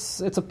 alter its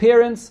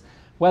appearance.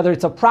 Whether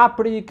it's a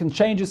property, you can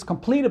change its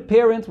complete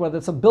appearance. Whether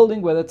it's a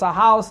building, whether it's a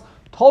house,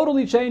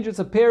 totally change its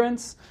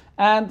appearance,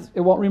 and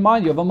it won't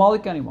remind you of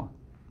Amalek anymore.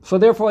 So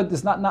therefore, it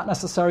is not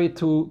necessary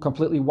to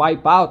completely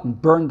wipe out and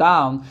burn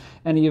down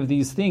any of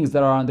these things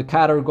that are on the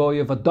category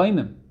of a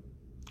daimim.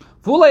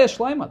 The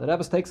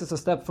Rebbe takes us a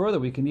step further.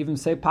 We can even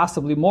say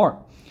possibly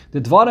more.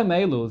 The dvarim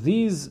elu,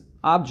 these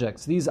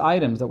objects, these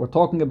items that we're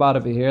talking about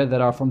over here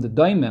that are from the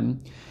daimim,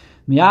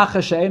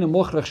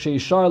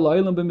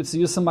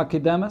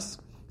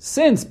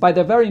 since by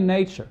their very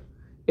nature,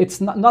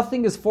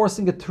 nothing is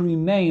forcing it to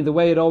remain the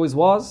way it always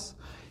was,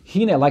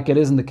 like it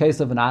is in the case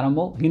of an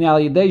animal,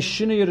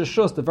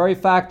 the very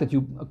fact that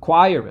you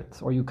acquire it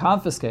or you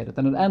confiscate it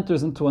and it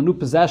enters into a new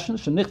possession,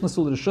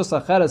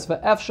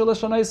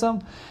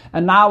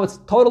 and now it's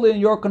totally in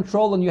your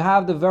control and you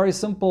have the very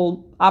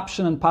simple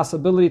option and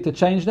possibility to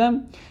change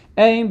them.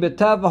 The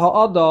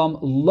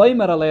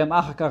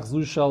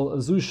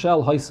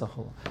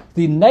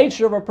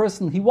nature of a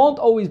person, he won't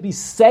always be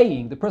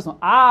saying, the person,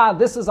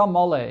 this is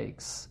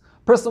Amalek's.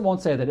 Person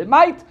won't say that. It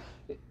might,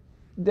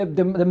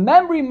 the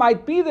memory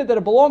might be that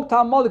it belonged to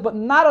Amalek, but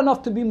not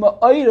enough to be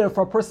ma'ayir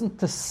for a person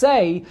to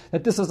say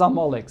that this is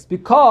Amalek's,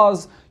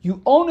 because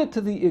you own it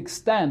to the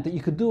extent that you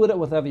could do with it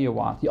whatever you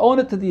want. You own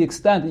it to the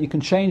extent that you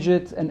can change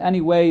it in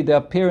any way, the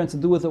appearance,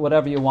 and do with it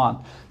whatever you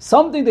want.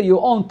 Something that you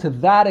own to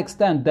that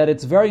extent, that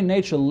its very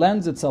nature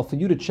lends itself for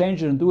you to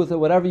change it and do with it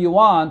whatever you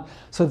want,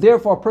 so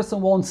therefore a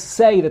person won't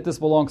say that this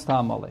belongs to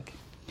Amalek.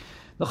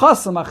 The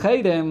Chasam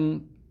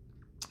Achedim,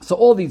 so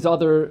all these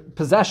other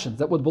possessions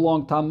that would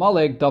belong to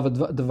Amalek,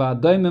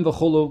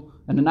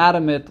 and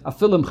inanimate,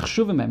 afilim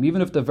chshuvim,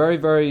 even if they're very,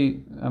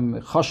 very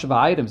chashuv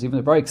items, even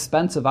the very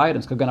expensive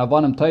items, kagan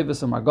avanim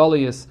toivus or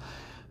margolius,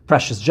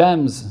 precious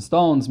gems and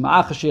stones,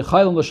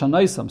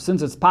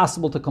 since it's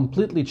possible to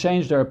completely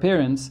change their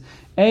appearance,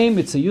 it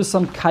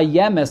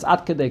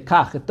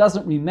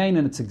doesn't remain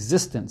in its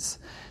existence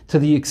to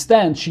the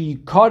extent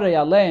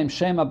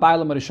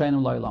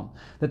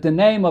that the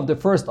name of the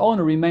first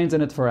owner remains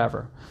in it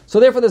forever. So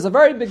therefore there's a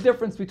very big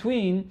difference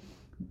between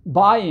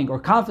buying or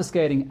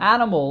confiscating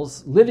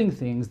animals, living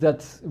things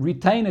that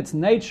retain its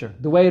nature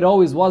the way it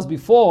always was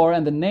before,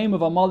 and the name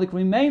of Amalek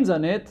remains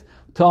on it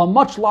to a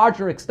much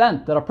larger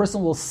extent that a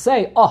person will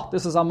say,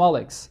 this is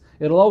Amalek's.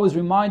 It'll always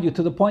remind you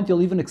to the point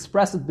you'll even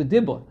express it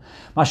b'dibur.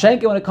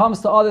 Mashenke, when it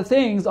comes to other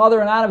things, other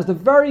animals, the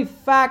very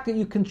fact that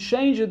you can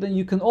change it and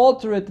you can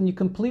alter it and you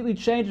completely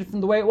change it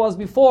from the way it was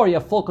before, you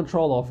have full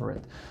control over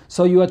it.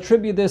 So you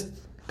attribute this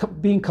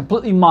being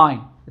completely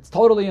mine. It's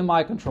totally in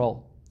my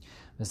control.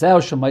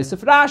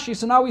 Rashi,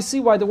 so now we see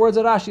why the words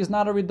of Rashi is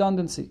not a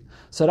redundancy.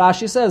 So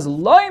Rashi says,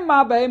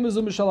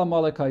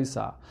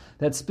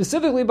 that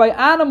specifically by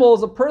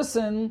animals, a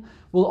person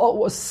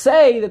will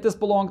say that this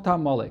belonged to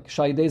Amalek.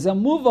 With this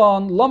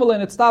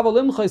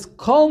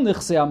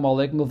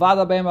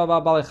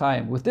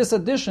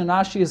addition,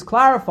 Rashi is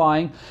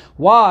clarifying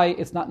why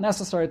it's not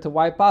necessary to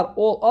wipe out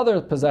all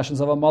other possessions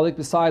of Amalek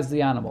besides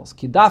the animals.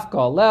 Because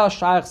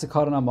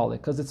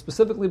it's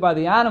specifically by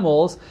the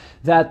animals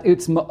that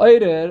it's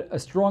a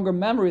stronger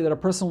memory that a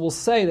person will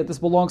say that this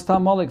belongs to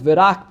Amalek.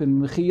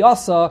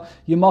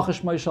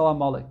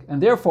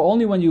 And therefore,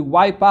 only when you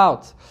wipe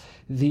out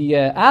the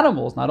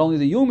animals, not only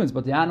the humans,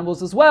 but the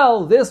animals as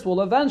well, this will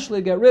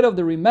eventually get rid of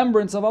the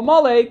remembrance of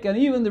Amalek, and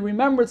even the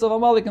remembrance of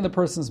Amalek in the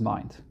person's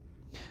mind.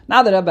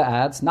 Now the Rebbe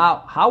adds,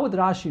 now how would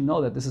Rashi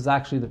know that this is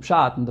actually the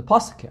pshat in the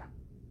pasuk here?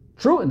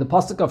 True, in the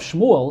pasuk of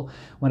Shmuel,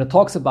 when it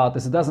talks about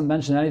this, it doesn't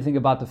mention anything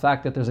about the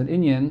fact that there's an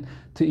inyan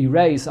to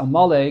erase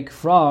Amalek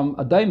from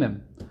a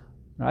daimim,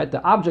 right?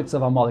 The objects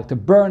of Amalek, to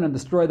burn and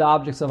destroy the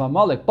objects of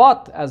Amalek.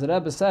 But, as the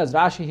Rebbe says,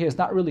 Rashi here is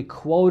not really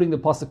quoting the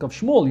pasuk of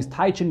Shmuel. He's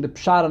teaching the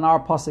pshat in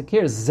our pasuk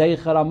here,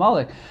 Zeicher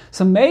Amalek.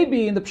 So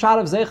maybe in the pshat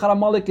of Zeicher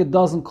Amalek, it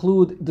does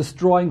include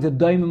destroying the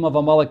daimim of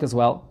Amalek as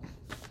well.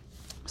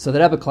 So the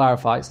Rebbe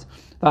clarifies,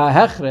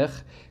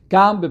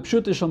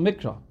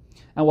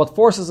 and what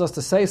forces us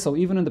to say so,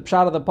 even in the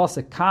pshat of the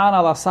pasuk, kan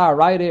al asar,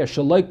 right here,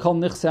 shaloi kol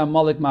nichse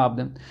Amalek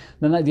ma'abdim.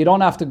 Then you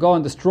don't have to go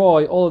and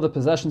destroy all of the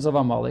possessions of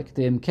Amalek.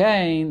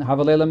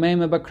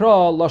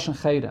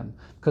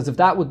 Because if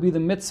that would be the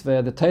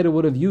mitzvah, the Torah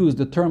would have used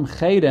the term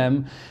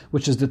chedem,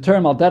 which is the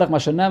term al derech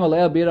mashanem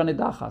al bir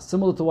anidachas,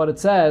 similar to what it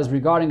says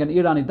regarding an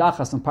ir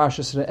anidachas in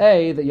Parshas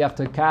Re'eh, that you have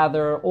to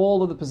gather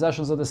all of the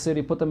possessions of the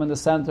city, put them in the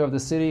center of the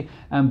city,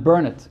 and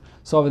burn it.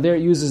 So over there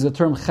it uses the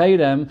term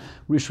chedem,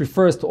 which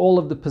refers to all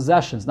of the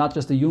possessions, not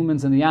just the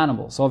humans and the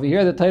animals. So over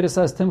here the Torah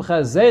says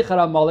timcha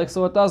zeicher Amalek,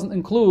 so it doesn't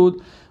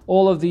include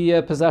all of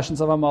the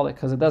possessions of Amalek,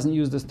 because it doesn't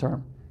use this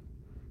term.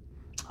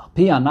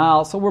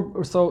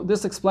 So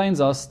this explains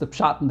us the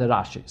pshat and the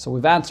Rashi. So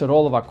we've answered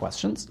all of our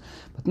questions.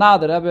 But now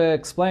the Rebbe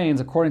explains,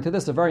 according to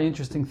this, a very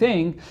interesting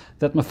thing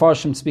that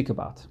Mefarshim speak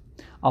about.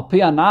 Al pi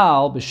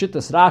anal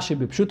b'shittas Rashi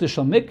b'pshuta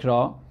shel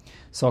mikra.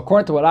 So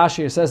according to what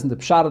Rashi says in the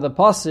pshat of the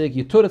pasuk,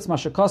 Yituritz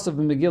mashakasav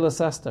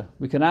b'Megillah Esther.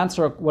 We can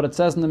answer what it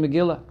says in the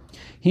Megillah.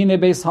 Hine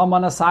beis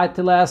Haman asai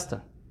til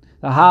Esther.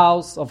 The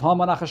house of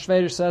Haman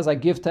Achashverosh says, I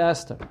give to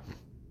Esther.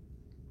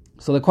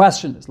 So the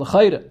question is,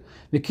 l'chayre,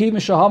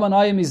 Haman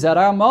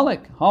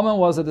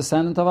was a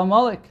descendant of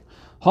Amalek.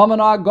 Haman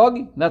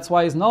Agogi, that's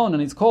why he's known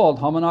and he's called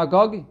Haman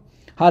Agogi.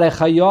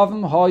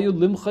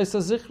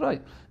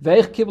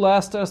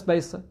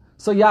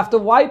 So you have to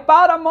wipe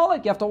out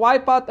Amalek. You have to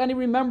wipe out any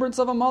remembrance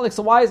of Amalek.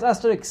 So why is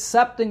Esther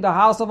accepting the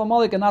house of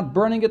Amalek and not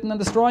burning it and then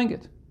destroying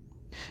it?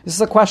 This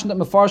is a question that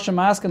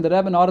Mefarshim ask, and the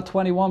Rebbe in Order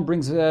 21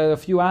 brings a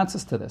few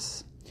answers to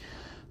this.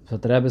 So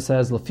the Rebbe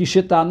says,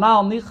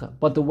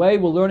 but the way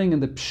we're learning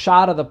in the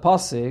pshat of the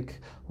pasuk,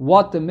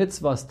 what the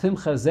mitzvahs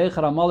timcha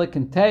zeicher Amalek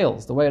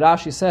entails, the way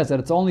Rashi says that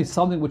it's only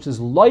something which is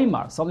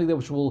loymar, something that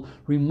which will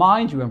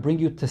remind you and bring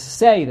you to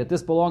say that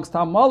this belongs to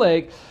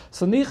Amalek.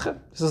 So nicha,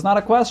 this is not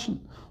a question.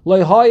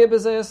 There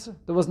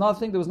was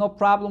no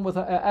problem with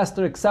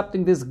Esther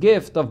accepting this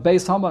gift of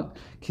Beis Haman.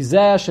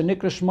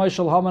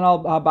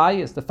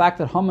 The fact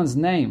that Haman's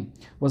name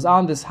was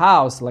on this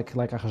house, like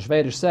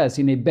Achashverosh says,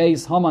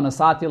 Beis Haman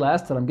asati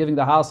Esther, I'm giving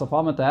the house of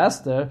Haman to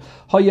Esther.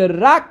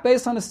 Beis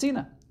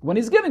Hanasina. When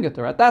he's giving it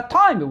to her, at that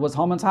time it was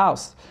Haman's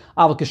house.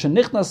 Once it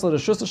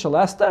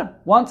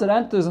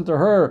enters into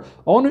her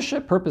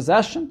ownership, her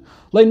possession,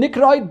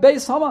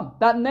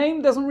 that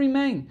name doesn't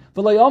remain.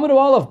 People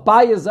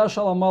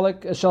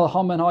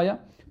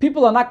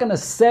are not going to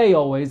say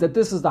always that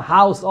this is the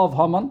house of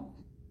Haman.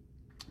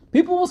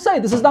 People will say,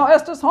 this is now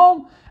Esther's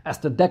home.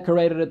 Esther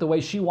decorated it the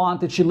way she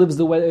wanted. She lives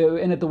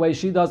in it the way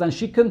she does. And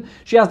she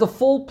has the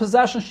full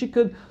possession. She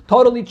could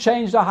totally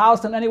change the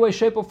house in any way,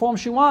 shape, or form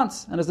she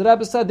wants. And as the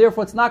Rebbe said,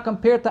 therefore, it's not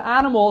compared to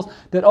animals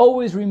that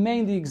always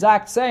remain the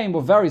exact same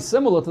or very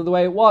similar to the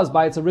way it was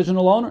by its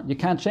original owner. You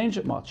can't change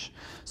it much.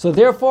 So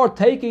therefore,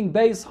 taking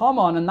Beis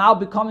Haman and now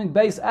becoming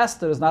Beis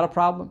Esther is not a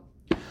problem.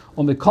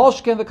 Now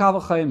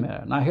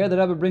here the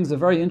Rebbe brings a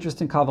very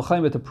interesting Kal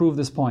V'chomer to prove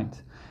this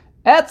point.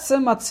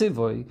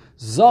 The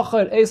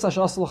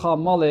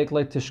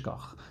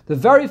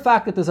very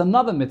fact that there's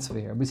another mitzvah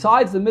here,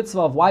 besides the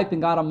mitzvah of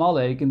wiping out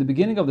Amalek, in the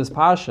beginning of this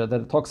parsha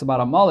that it talks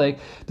about Amalek,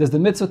 there's the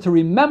mitzvah to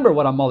remember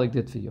what Amalek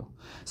did for you.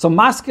 So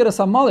maskiras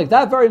Amalek,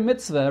 that very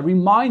mitzvah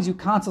reminds you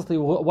constantly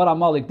what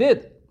Amalek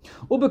did.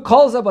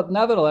 But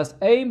nevertheless,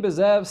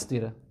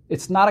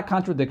 it's not a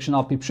contradiction,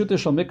 al pipshuta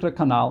shel mikra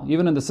kanal,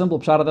 even in the simple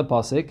pshat of the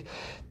pasuk,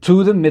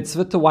 to the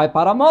mitzvah to wipe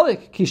out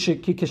Amalek.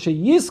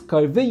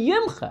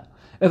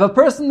 If a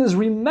person is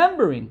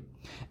remembering,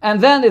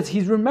 and then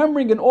he's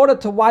remembering in order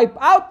to wipe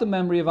out the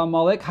memory of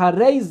Amalek,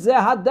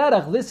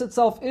 this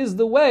itself is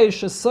the way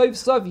that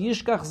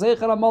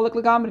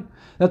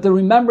the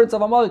remembrance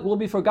of Amalek will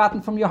be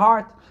forgotten from your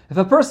heart. If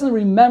a person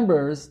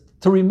remembers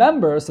to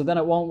remember, so then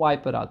it won't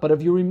wipe it out. But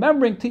if you're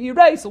remembering to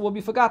erase, it will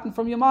be forgotten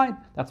from your mind.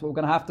 That's what we're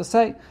going to have to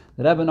say.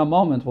 The Rebbe in a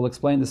moment will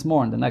explain this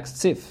more in the next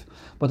sif.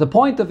 But the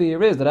point of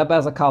here is, the Rebbe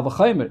has a Kal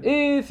V'chomer.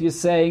 If you're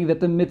saying that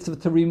the mitzvah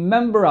to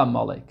remember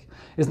Amalek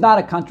is not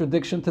a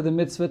contradiction to the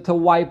mitzvah to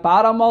wipe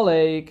out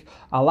Amalek,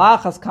 Allah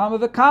has kama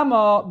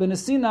v'kama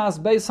b'nesinas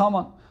beis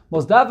Haman.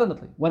 Most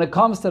definitely, when it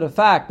comes to the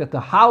fact that the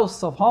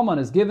house of Haman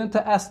is given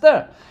to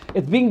Esther,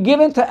 it's being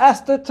given to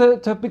Esther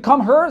to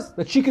become hers,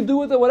 that she can do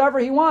with it whatever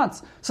he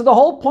wants. So the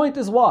whole point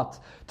is what?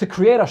 To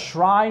create a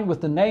shrine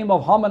with the name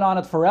of Haman on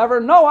it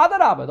forever? No,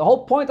 Adarabah. The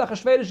whole point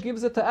Achashverosh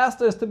gives it to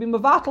Esther is to be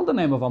mevatel the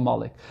name of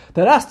Amalek.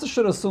 That Esther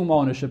should assume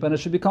ownership and it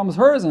should become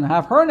hers and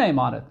have her name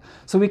on it.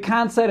 So we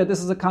can't say that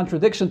this is a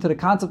contradiction to the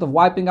concept of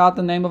wiping out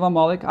the name of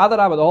Amalek.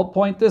 Adarabah. The whole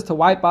point is to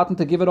wipe out and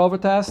to give it over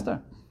to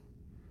Esther.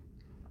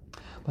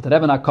 But the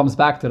Rebbe now comes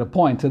back to the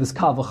point, to this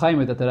Kal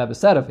V'Chaimer that the Rebbe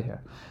said over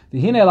here.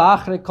 V'hinei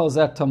la'achrei kol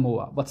zeh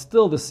tamua. But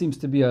still, this seems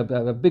to be a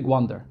big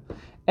wonder.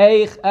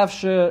 Eich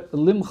efsher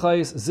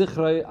limchais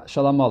zichrei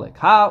shel Amalek.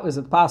 How is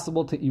it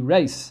possible to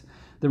erase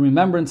the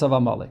remembrance of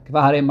Amalek?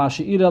 V'harei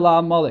mashi'ira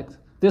la'Amalek.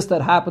 This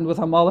that happened with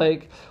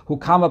Amalek, who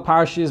kama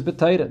parshi is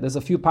b'teira. There's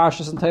a few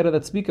parshas in Teira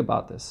that speak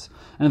about this.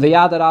 And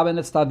v'yad rabin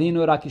et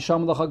stavinu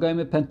rakisham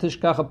l'chagayim pen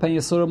tishkach pen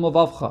yisurim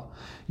l'vavcha.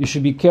 You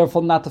should be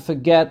careful not to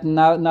forget,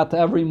 not to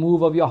every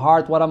move of your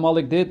heart what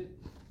Amalek did.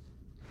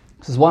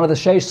 This is one of the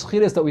sheish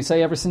schiris that we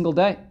say every single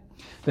day.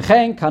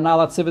 V'chein kanal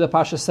atziv the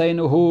parsha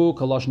seinu hu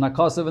kolosh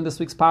nakasev. In this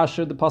week's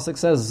parsha, the pasuk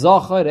says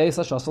Zocher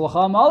reisa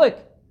shasalacha Amalek.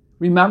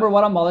 Remember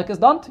what Amalek has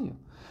done to you.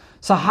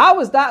 So how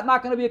is that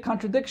not going to be a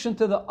contradiction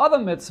to the other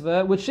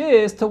mitzvah, which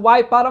is to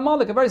wipe out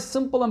Amalek? A very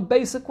simple and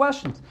basic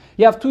question.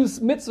 You have two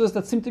mitzvahs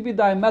that seem to be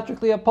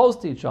diametrically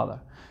opposed to each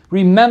other.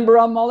 Remember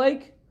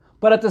Amalek,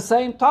 but at the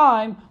same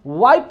time,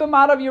 wipe him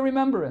out of your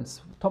remembrance.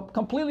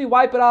 Completely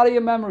wipe it out of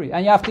your memory.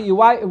 And you have to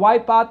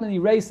wipe out and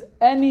erase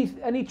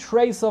any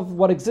trace of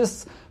what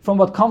exists from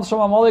what comes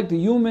from Amalek, the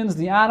humans,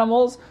 the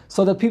animals,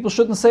 so that people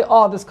shouldn't say,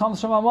 oh, this comes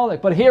from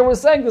Amalek. But here we're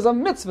saying there's a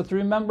mitzvah to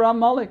remember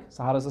Amalek.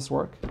 So how does this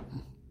work?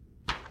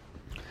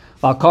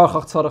 So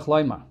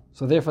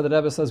therefore the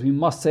Rebbe says we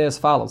must say as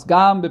follows.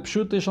 And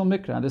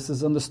this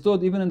is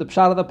understood even in the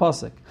pshat of the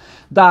pasuk.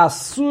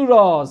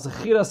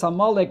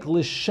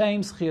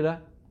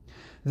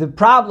 The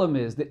problem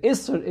is, the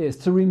isser is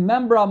to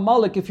remember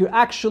Amalek if you're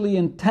actually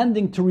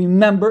intending to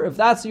remember, if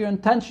that's your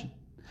intention.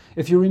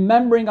 If you're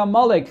remembering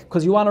Amalek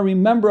because you want to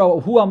remember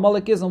who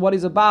Amalek is and what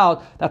he's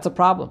about, that's a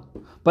problem.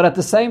 But at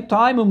the same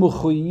time,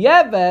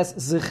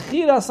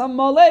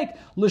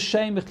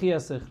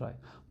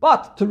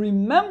 but to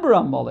remember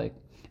Amalek,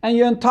 and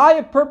your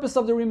entire purpose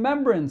of the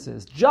remembrance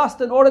is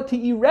just in order to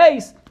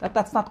erase,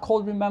 that's not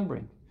called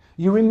remembering.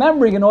 You're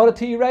remembering in order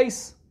to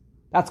erase.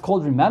 That's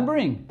called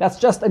remembering. That's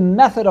just a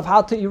method of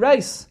how to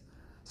erase.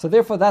 So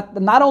therefore, that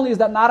not only is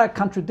that not a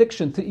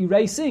contradiction to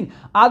erasing,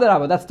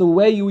 adarabah, that's the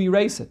way you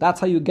erase it.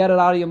 That's how you get it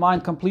out of your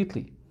mind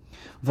completely.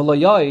 There's a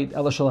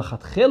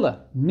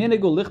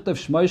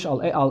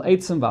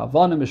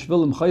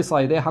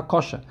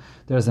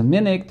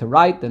minig to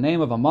write the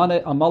name of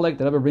Amalek.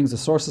 The Rebbe brings the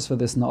sources for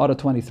this in the Order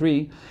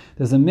 23.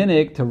 There's a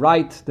minig to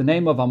write the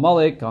name of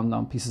Amalek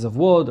on pieces of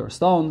wood or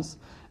stones,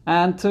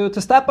 and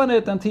to step on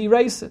it and to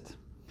erase it.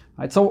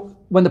 Right? So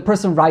when the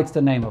person writes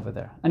the name over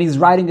there, and he's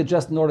writing it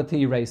just in order to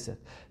erase it,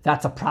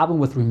 that's a problem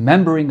with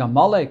remembering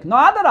Amalek? No,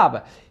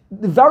 adarabah.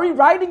 The very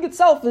writing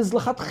itself is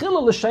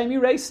l'chatchila l'shem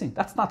erasing.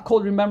 That's not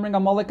called remembering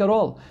Amalek at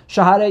all.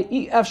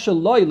 Shaharei ef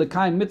sheloi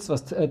l'kaim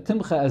mitzvahs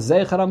timcha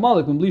ezecher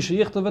Amalek b'mli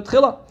sheyichtav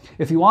etchila.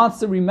 If he wants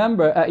to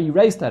remember,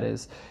 erase, that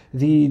is,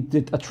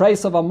 a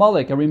trace of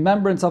Amalek, a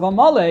remembrance of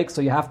Amalek,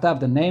 so you have to have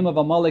the name of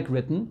Amalek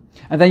written,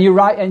 and then you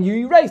write and you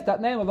erase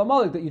that name of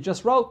Amalek that you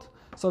just wrote.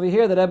 So we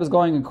hear that Rebbe is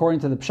going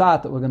according to the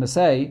pshat that we're going to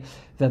say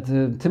that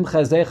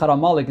Timcha Zeichar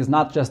Amalek is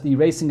not just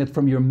erasing it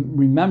from your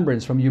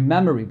remembrance, from your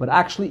memory, but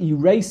actually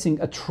erasing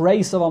a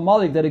trace of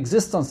Amalek that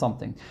exists on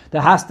something.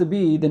 There has to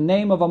be the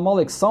name of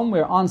Amalek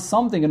somewhere on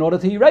something in order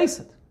to erase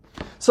it.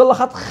 So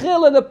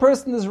l'chatchila, the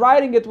person is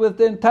writing it with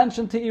the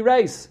intention to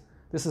erase.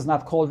 This is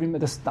not called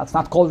that's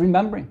not called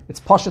remembering.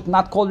 It's pashut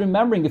not called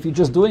remembering if you're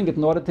just doing it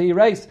in order to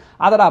erase.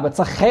 Adarabah, it's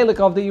a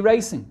chelik of the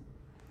erasing.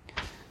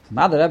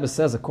 Now the Rebbe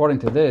says, according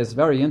to this,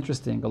 very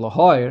interesting.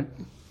 According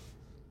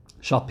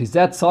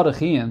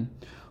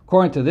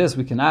to this,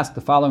 we can ask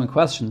the following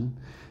question: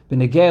 a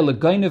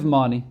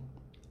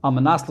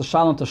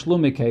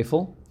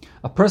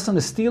person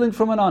is stealing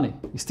from an ani.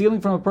 He's stealing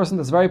from a person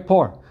that's very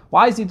poor.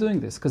 Why is he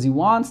doing this? Because he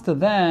wants to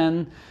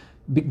then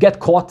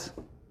get caught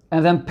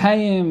and then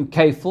pay him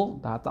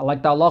kefil,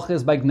 like the halacha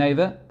is by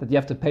gneva, that you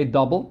have to pay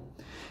double.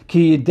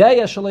 He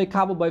knows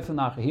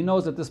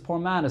that this poor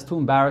man is too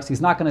embarrassed. He's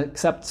not going to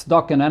accept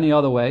tzedakah in any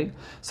other way.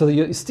 So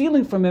you're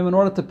stealing from him in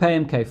order to pay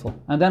him kefil.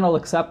 And then he'll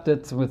accept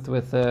it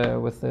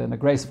in a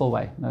graceful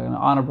way, in an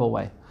honorable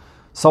way.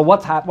 So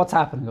what's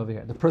happening over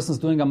here? The person's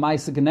doing a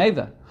ma'aseh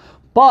geneva.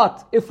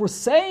 But if we're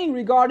saying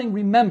regarding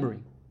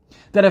remembering,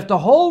 that if the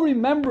whole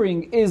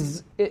remembering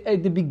is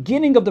at the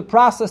beginning of the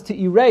process to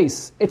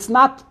erase, it's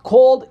not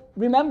called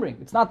remembering.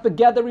 It's not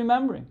begeder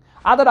remembering.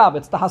 Adarab,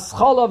 it's the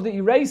haschala of the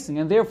erasing,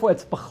 and therefore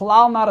it's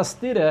b'chlal not a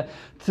stira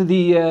to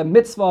the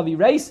mitzvah of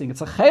erasing.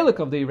 It's a chelik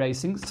of the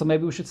erasing, so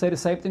maybe we should say the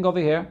same thing over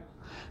here.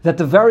 That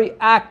the very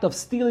act of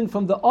stealing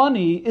from the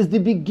ani is the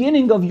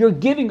beginning of your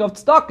giving of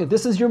tzedakah.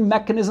 This is your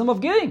mechanism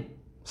of giving.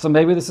 So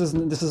maybe this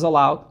is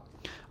allowed.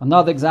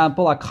 Another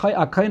example, a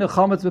person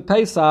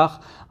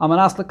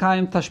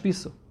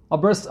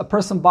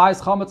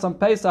buys chametz on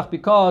Pesach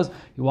because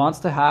he wants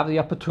to have the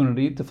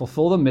opportunity to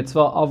fulfill the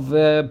mitzvah of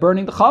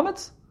burning the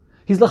chametz.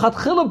 He's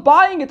l'chatchila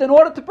buying it in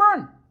order to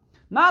burn.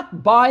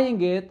 Not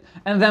buying it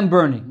and then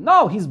burning.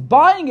 No, he's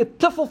buying it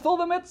to fulfill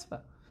the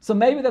mitzvah. So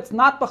maybe that's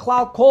not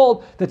b'chlal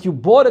called that you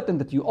bought it and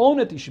that you own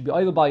it. You should be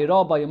over by your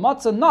all, by your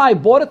matzah. No, I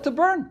bought it to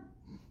burn.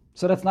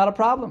 So that's not a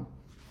problem.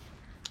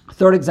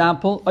 Third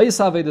example, a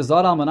person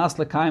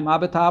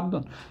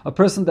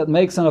that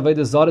makes an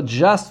Avodah Zarah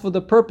just for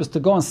the purpose to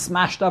go and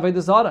smash the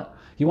Avodah Zarah.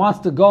 He wants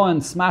to go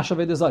and smash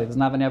Avodah Zarah. He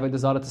doesn't have any Avodah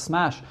Zarah to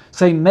smash.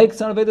 So he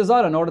makes an Avodah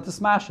Zarah in order to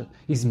smash it.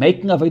 He's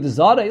making Avodah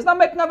Zarah. He's not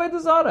making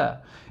Avodah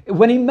Zarah.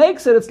 When he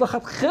makes it, it's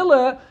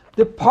l'chatchila,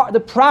 the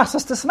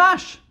process to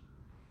smash.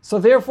 So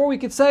therefore, we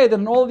could say that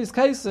in all of these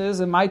cases,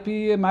 it might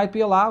be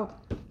allowed.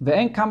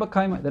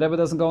 The Rebbe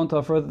doesn't go into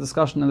a further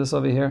discussion on this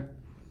over here.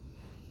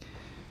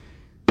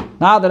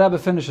 Now the Rebbe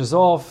finishes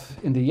off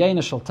in the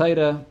Yena Shal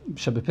Teira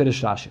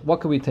Shebepirish Rashi.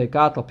 What can we take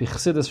out al pi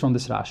Chassidus from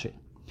this Rashi?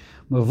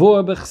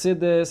 Mavur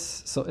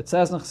b'Chassidus. So it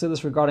says in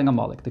Chassidus regarding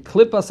Amalek. The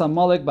klipas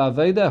Amalek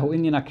ba'aveda hu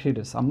inyan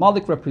akridus.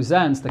 Amalek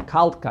represents the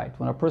kaltkeit,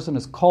 when a person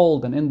is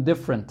cold and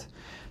indifferent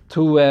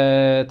to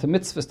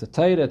mitzvahs, to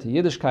Teira, to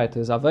Yiddishkeit, to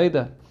his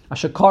aveda.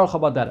 Ashekar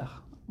chabaderech.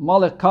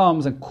 Amalek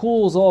comes and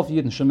cools off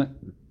Yidden.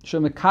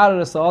 Amalek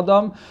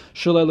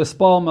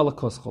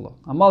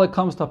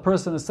comes to a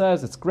person and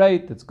says, it's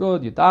great, it's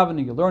good, you're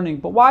davening, you're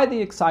learning, but why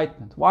the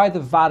excitement? Why the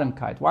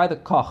vademkeit? Why the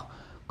koch?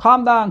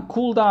 Calm down,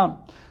 cool down.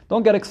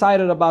 Don't get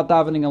excited about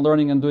davening and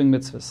learning and doing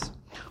mitzvahs.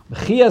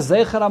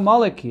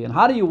 And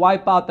how do you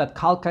wipe out that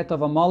kalkeit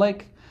of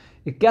Amalek?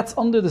 It gets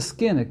under the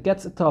skin, it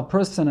gets into a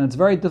person, and it's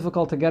very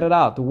difficult to get it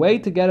out. The way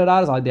to get it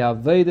out is like the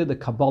Aveda, the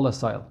Kabbalah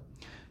soil.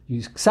 You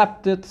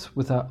accept it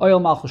with an oil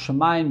malchus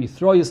shemayim. You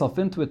throw yourself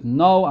into it.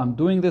 No, I'm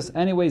doing this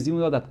anyways,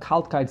 even though that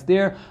kaltkeit's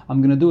there. I'm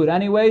going to do it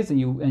anyways. And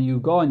you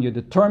go and you're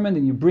determined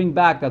and you bring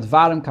back that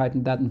vademkeit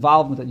and that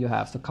involvement that you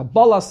have. So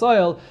Kabbalah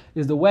soil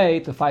is the way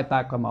to fight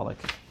back Amalek.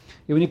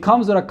 When it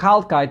comes to a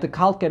kaltkeit, the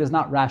kaltkeit is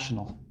not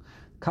rational.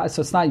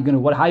 So it's not how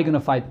are you going to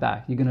fight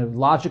back? You're going to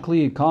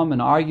logically come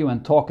and argue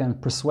and talk and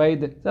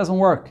persuade. It doesn't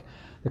work.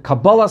 The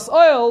Kabbalah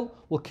soil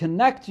will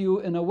connect you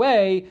in a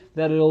way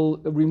that it'll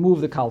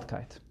remove the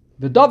kaltkeit.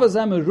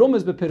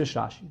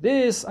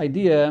 This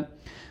idea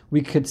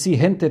we could see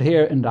hinted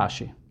here in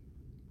Rashi.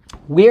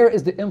 Where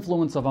is the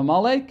influence of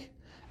Amalek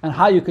and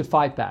how you could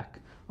fight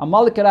back?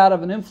 Amalek could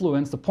have an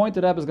influence. The point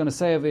that Rebbe is going to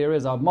say over here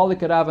is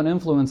Amalek could have an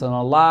influence in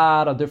a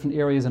lot of different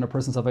areas in a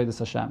person's Avodas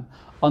Hashem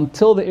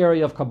until the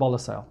area of Kabbalah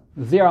Sale.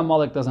 There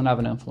Amalek doesn't have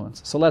an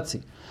influence. So let's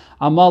see.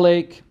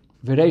 Amalek,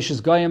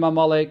 Vireshis Goyim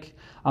Amalek,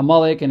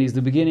 and he's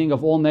the beginning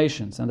of all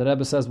nations. And the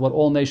Rebbe says what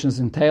all nations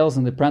entails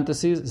in the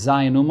parentheses,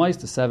 Zayin Umais,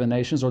 the 7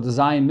 nations, or the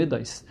Zayin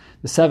Midais,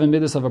 the 7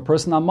 Midais of a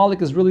person.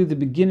 Amalek is really the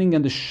beginning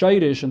and the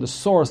shayrish and the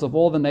source of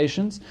all the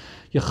nations.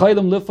 So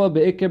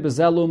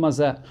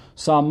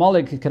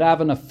Amalek could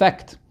have an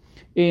effect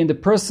in the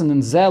person,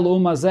 in Zel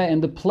Umazeh,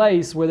 in the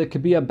place where there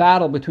could be a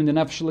battle between the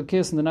Nefesh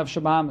Lakis and the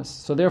Nefesh Bahamas.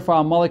 So therefore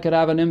Amalek could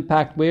have an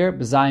impact where?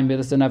 B'Zayin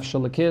Midais, the Nefesh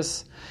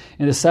Lakis,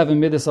 in the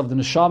 7 Middas of the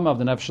Neshama, of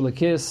the Nefesh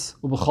Lakis,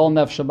 U'B'chol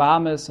Nefesh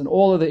Bahamas, in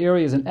all of the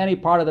areas, in any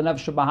part of the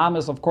Nefesh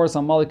Bahamas, of course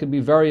Amalek could be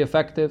very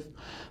effective.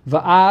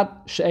 Va'ad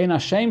She'ein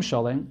Hashem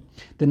Shalem,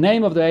 the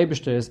name of the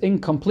Eibishter is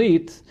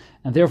incomplete,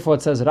 and therefore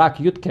it says Rak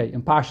Yutke.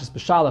 In Parshas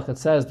B'Shalach it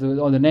says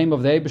the name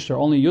of the Eibishter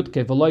only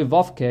Yutke, V'loi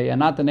Vovke, and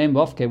not the name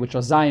Vovke, which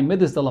are Zayin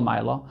Middas de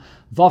Lamaila.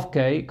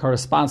 Vovke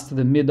corresponds to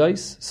the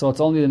Midais, so it's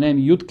only the name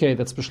Yutke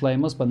that's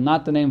B'Shleimus, but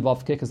not the name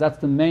Vovke, because that's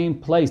the main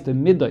place, the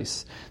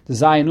Midais, the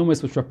Zayin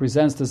Umis, which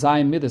represents the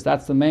Zayin Middas.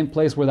 That's the main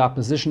place where the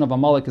opposition of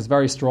Amalek is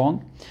very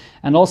strong.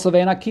 And also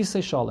Ve'ena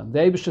Kisei Shalem, the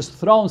Eibishter's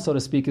throne, so to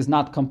speak, is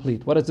not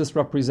complete. What does this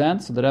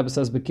represent? So the Rebbe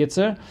says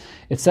B'Kitzer,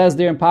 it says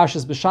there in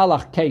Parshas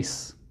B'Shalach,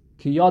 case.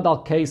 Ki yod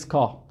al case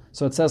ka.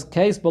 So it says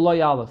case below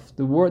aleph.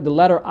 The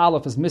letter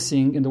aleph is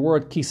missing in the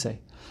word kisei.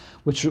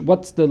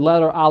 What's the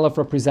letter aleph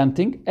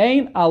representing?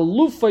 Ein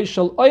alufay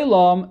shel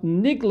olam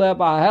nigle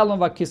ba'helam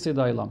v'kisei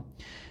da'olam.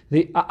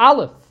 The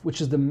aleph,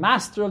 which is the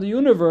master of the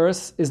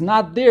universe, is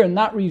not there,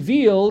 not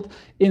revealed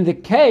in the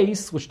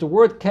case, which the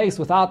word case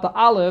without the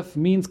aleph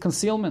means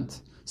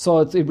concealment. So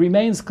it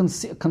remains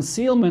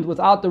concealment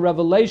without the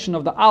revelation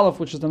of the aleph,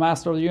 which is the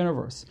master of the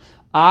universe.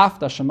 The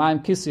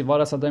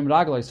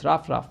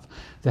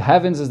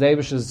heavens is the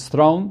Eibishter's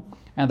throne,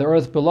 and the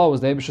earth below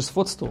is the Eibishter's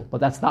footstool. But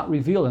that's not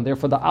revealed, and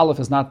therefore the aleph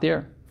is not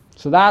there.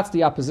 So that's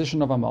the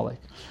opposition of Amalek.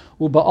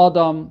 Uba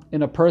Adam,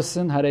 in a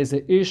person,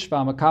 hareze ish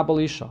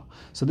v'amakabel isha.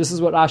 So this is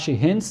what Rashi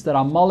hints, that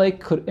Amalek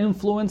could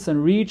influence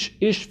and reach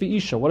ish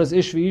v'isha. What is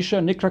ish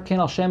v'isha? Nikra ken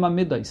al shema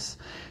midais.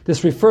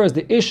 This refers,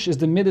 the ish is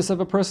the midis of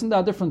a person. There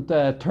are different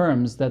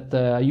terms that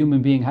a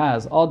human being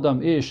has.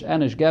 Adam, ish,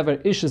 enish,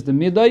 gever. Ish is the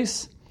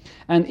midais.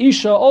 And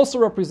Isha also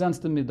represents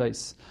the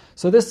Midais.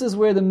 So this is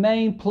where the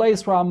main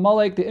place where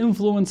Amalek, the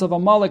influence of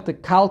Amalek, the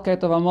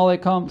kalket of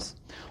Amalek comes.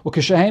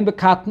 Ukeshehem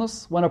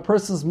bekatnus, when a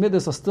person's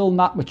Midais are still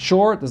not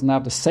mature, it doesn't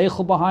have the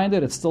seichel behind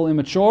it, it's still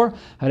immature.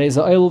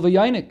 Hareza oil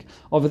v'yainik.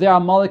 Over there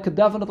Amalek could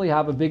definitely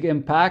have a big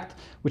impact,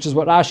 which is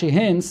what Rashi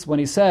hints when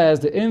he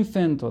says the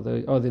infant or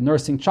the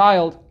nursing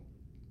child,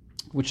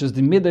 which is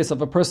the Midais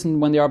of a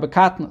person when they are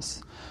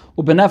bekatnus.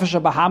 Ubenefesh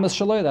Bahamas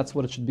shaloi, that's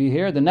what it should be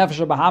here. The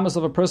nefesh Bahamas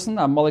of a person,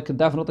 Amalek could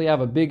definitely have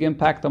a big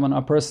impact on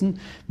a person.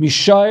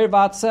 Mishair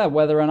vatzeh,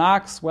 whether an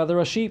ox, whether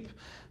a sheep.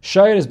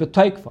 Shair is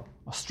betoikva,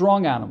 a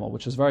strong animal,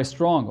 which is very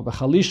strong. Or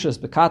bechalisha is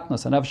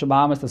bekatnas, a nefesh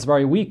Bahamas that's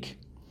very weak.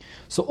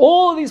 So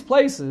all of these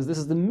places, this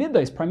is the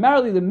midas,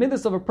 primarily the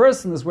midas of a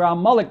person is where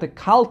Amalek, the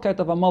kalkeit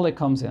of Amalek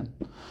comes in.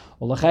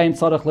 So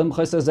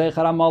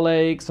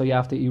you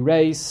have to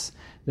erase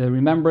the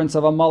remembrance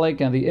of Amalek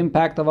and the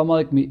impact of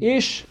Amalek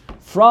mi-ish,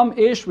 from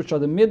ish, which are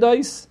the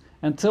midas,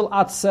 until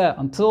atzeh,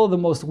 until the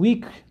most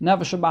weak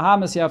nefesh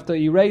bahamas, you have to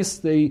erase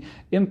the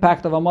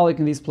impact of Amalek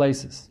in these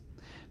places.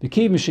 So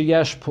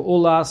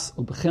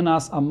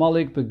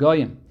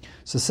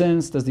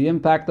since there's the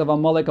impact of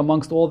Amalek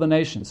amongst all the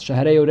nations,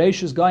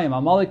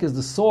 Amalek is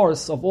the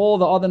source of all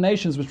the other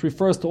nations, which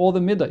refers to all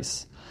the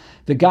midas.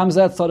 The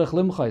gamzet tzarich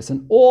limchais,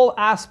 and all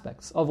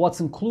aspects of what's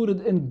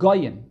included in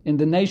Goyim, in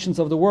the nations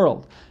of the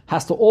world,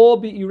 has to all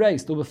be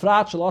erased.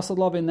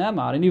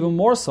 And even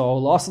more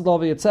so,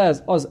 it says,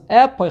 that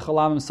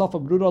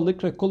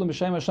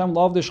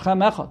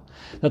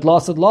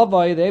Lasad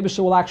Lavai, the Eibusha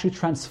will actually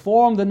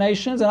transform the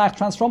nations and actually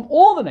transform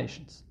all the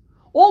nations,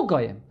 all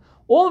Goyim.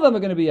 All of them are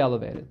going to be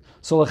elevated.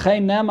 So when you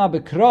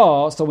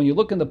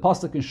look in the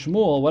pasuk in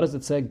Shmuel, what does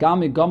it say?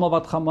 Gami Gamal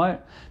vat Chamayr.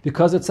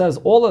 Because it says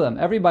all of them,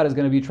 everybody's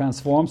going to be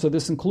transformed. So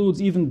this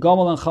includes even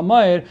Gamal and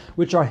Chamayr,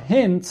 which are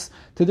hints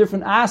to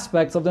different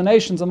aspects of the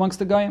nations amongst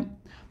the Goyim.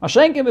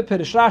 Rashi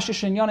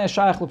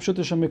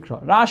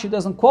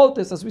doesn't quote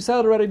this, as we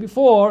said already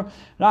before.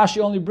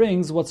 Rashi only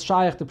brings what's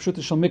Shaykh to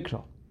Pshuta Shel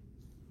Mikra.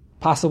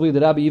 Possibly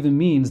the Rabbi even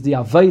means the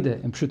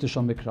Aveda in Pshuta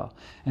Shel Mikra.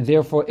 And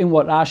therefore, in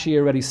what Rashi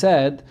already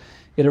said,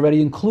 it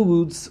already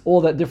includes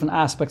all the different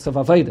aspects of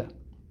Aveda.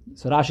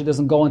 So Rashi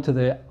doesn't go into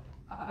the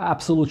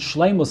absolute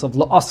shleimus of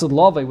La'asad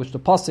Lave, which the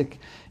pasuk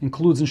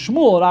includes in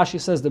Shmuel. Rashi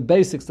says the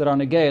basics that are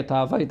negayah to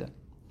Aveda.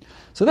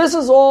 So this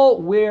is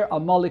all where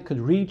Amalek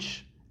could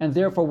reach, and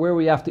therefore where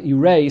we have to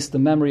erase the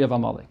memory of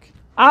Amalek.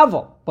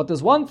 Aval. But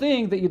there's one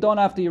thing that you don't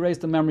have to erase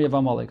the memory of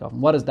Amalek of.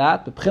 What is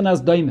that? The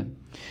B'chinas Daimim.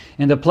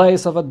 In the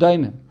place of a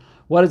Daimim.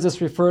 What does this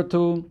refer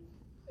to?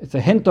 It's a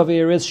hint of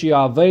Eretz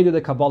Shi'aveda, the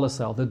Kabbalah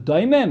cell. The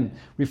Daimim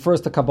refers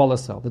to Kabbalah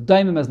cell. The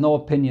Daimim has no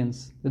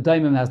opinions. The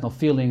Daimim has no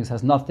feelings,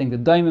 has nothing. The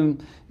Daimim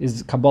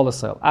is Kabbalah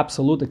cell.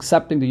 Absolute,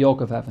 accepting the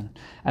yoke of heaven.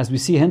 As we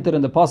see hinted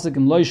in the Pasuk,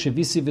 in Loi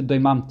Shevisi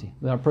v'Daimamti.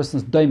 That a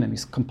person's Daimim,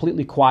 he's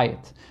completely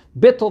quiet.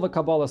 Bittul the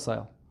Kabbalah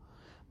cell.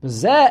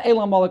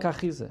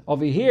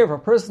 Over here, if a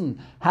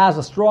person has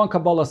a strong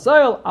Kabbalah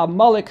cell,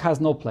 Amalek has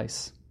no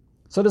place.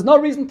 So there's no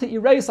reason to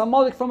erase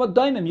Amalek from a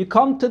Daimim. You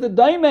come to the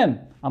Daimim,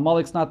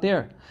 Amalek's not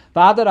there.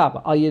 When a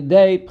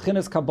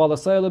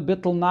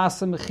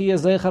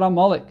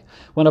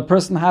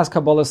person has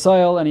Kabbalah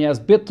Soil and he has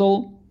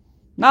Bittul,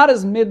 not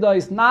as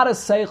Midais, not as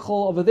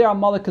Seichel, over there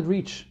Amalek could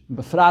reach,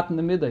 Befrat in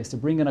the Midais, to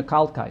bring in a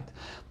Kalkite.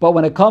 But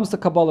when it comes to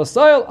Kabbalah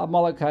Soil,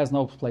 Amalek has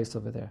no place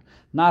over there.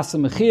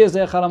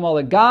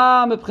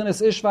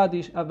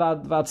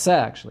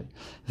 Actually.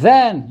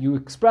 Then you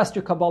expressed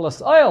your Kabbalah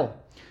Soil.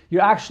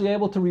 You're actually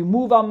able to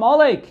remove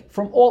Amalek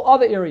from all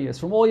other areas,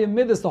 from all your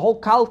midas, the whole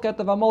kalket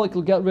of Amalek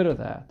will get rid of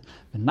that.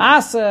 And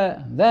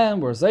then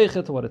we're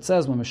zeichet to what it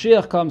says when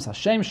Mashiach comes,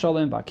 Hashem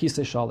Shalom,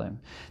 V'akisei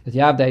Shalom, that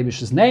you have the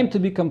Eibusha's name to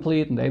be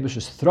complete and the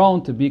Eibusha's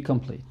throne to be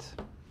complete.